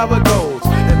that's how it goes,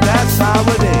 and that's how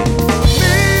it ends.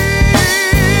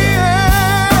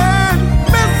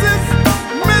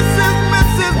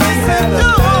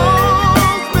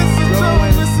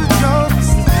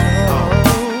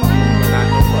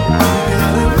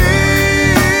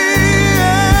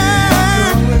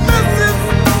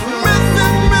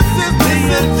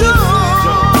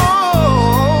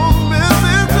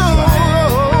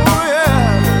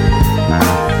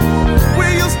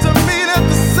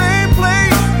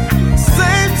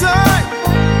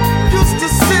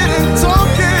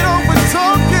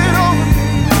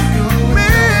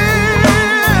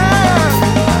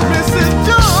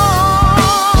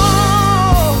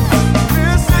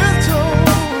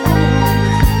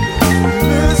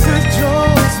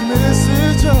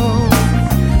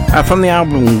 From the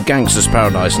album Gangster's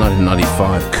Paradise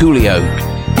 1995, Coolio,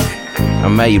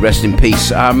 and may he rest in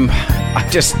peace. I've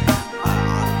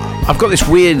got this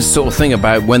weird sort of thing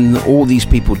about when all these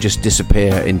people just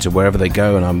disappear into wherever they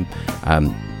go, and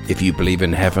if you believe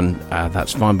in heaven,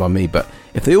 that's fine by me, but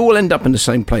if they all end up in the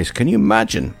same place, can you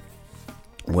imagine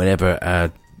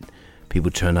whenever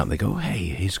people turn up, they go, hey,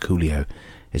 here's Coolio.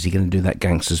 Is he going to do that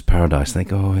Gangster's Paradise? And they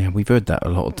go, oh yeah, we've heard that a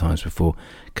lot of times before.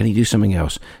 Can he do something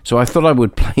else? So I thought I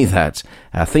would play that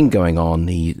thing going on.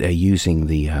 They're using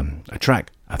the a track,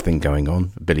 a thing going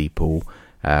on, Billy Paul.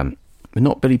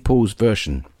 Not Billy Paul's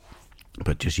version,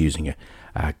 but just using it.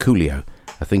 Coolio,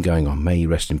 a thing going on. May he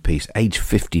rest in peace. Age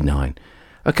 59.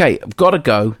 Okay, I've got to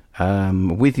go.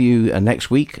 With you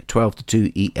next week, 12 to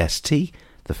 2 EST,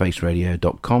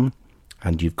 thefaceradio.com.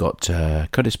 And you've got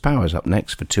Curtis Powers up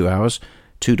next for 2 hours.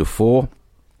 2 to 4,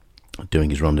 doing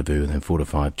his Rendezvous, and then 4 to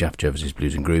 5, Jeff Jervis's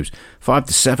Blues and Grooves. 5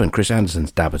 to 7, Chris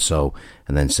Anderson's Dab of Soul,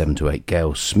 and then 7 to 8,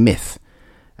 Gail Smith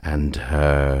and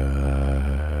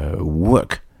her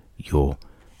Work Your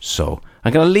Soul.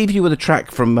 I'm going to leave you with a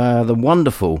track from the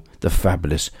wonderful, the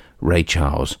fabulous Ray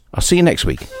Charles. I'll see you next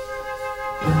week.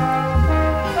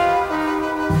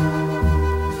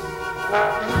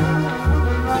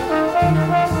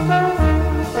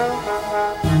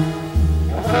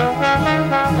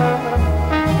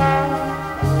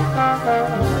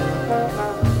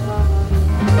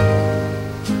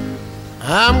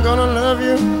 I'm gonna love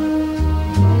you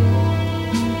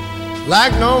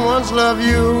like no one's loved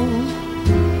you,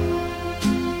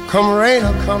 come rain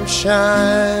or come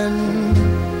shine.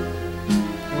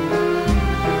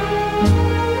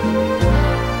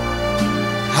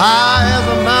 High as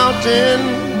a mountain,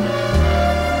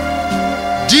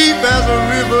 deep as a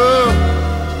river,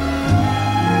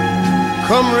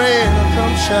 come rain or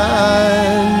come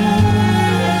shine.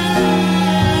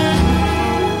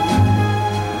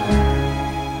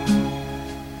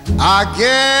 I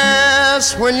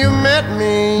guess when you met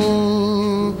me,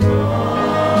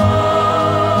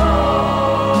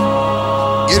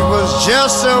 it was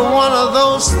just one of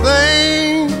those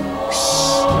things.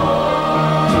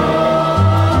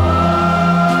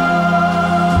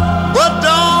 But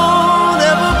don't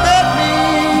ever bet me,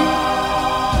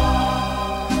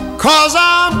 'cause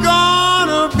I'm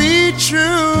gonna be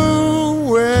true.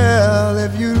 Well,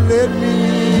 if you let me,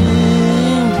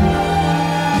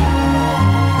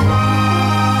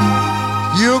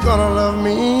 you're gonna love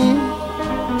me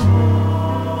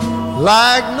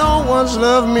like no one's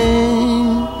loved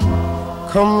me,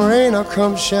 come rain or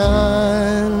come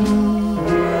shine.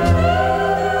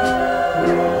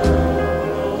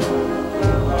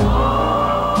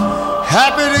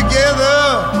 Happy together,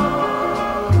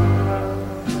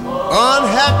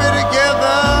 unhappy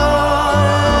together,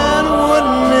 and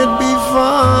wouldn't it be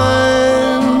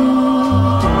fine?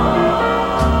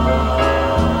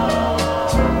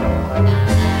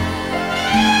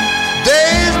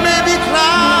 Days may be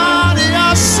cloudy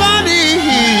or sunny,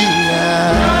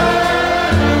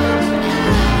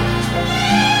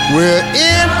 we're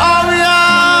in or we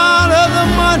out of the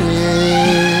money,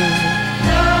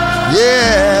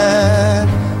 yeah,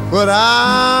 but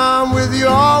I'm with you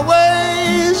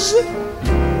always.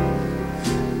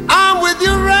 I'm with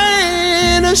you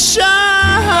rain or shine.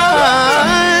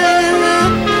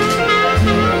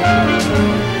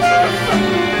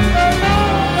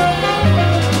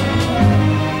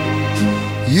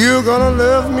 You're gonna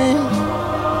love me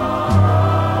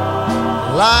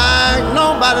like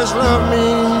nobody's loved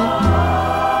me,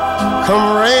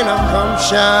 come rain or come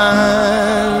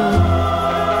shine.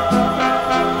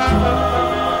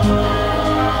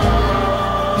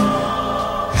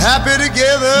 Happy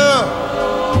together,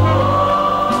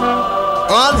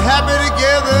 unhappy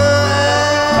together,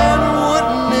 and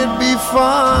wouldn't it be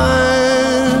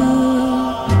fine?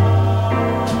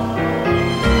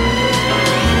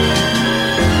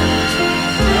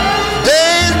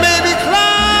 Days may be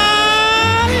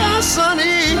cloudy or sunny.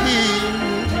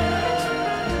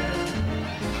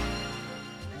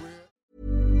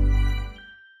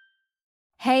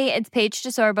 Hey, it's Paige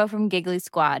DeSorbo from Giggly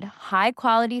Squad. High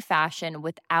quality fashion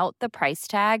without the price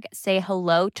tag. Say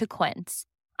hello to Quince.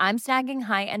 I'm snagging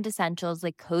high-end essentials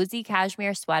like cozy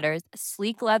cashmere sweaters,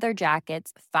 sleek leather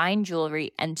jackets, fine jewelry,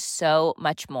 and so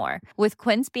much more. With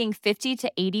Quince being 50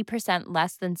 to 80%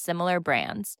 less than similar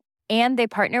brands. And they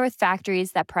partner with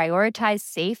factories that prioritize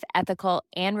safe, ethical,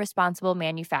 and responsible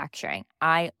manufacturing.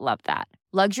 I love that.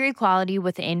 Luxury quality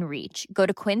within reach. Go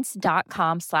to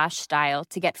quince.com/style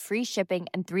to get free shipping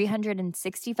and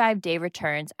 365-day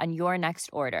returns on your next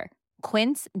order.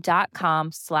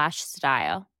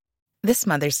 Quince.com/style. This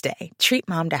Mother's Day, treat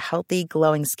mom to healthy,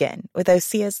 glowing skin with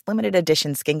Osea's limited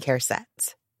edition skincare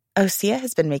sets. Osea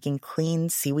has been making clean,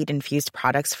 seaweed-infused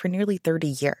products for nearly 30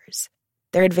 years.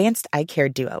 Their advanced eye care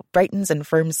duo brightens and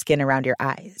firms skin around your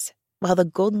eyes, while the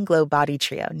Golden Glow Body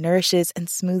Trio nourishes and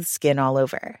smooths skin all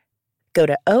over. Go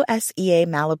to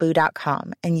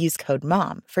OSEAMalibu.com and use code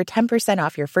MOM for 10%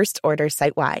 off your first order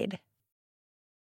site-wide.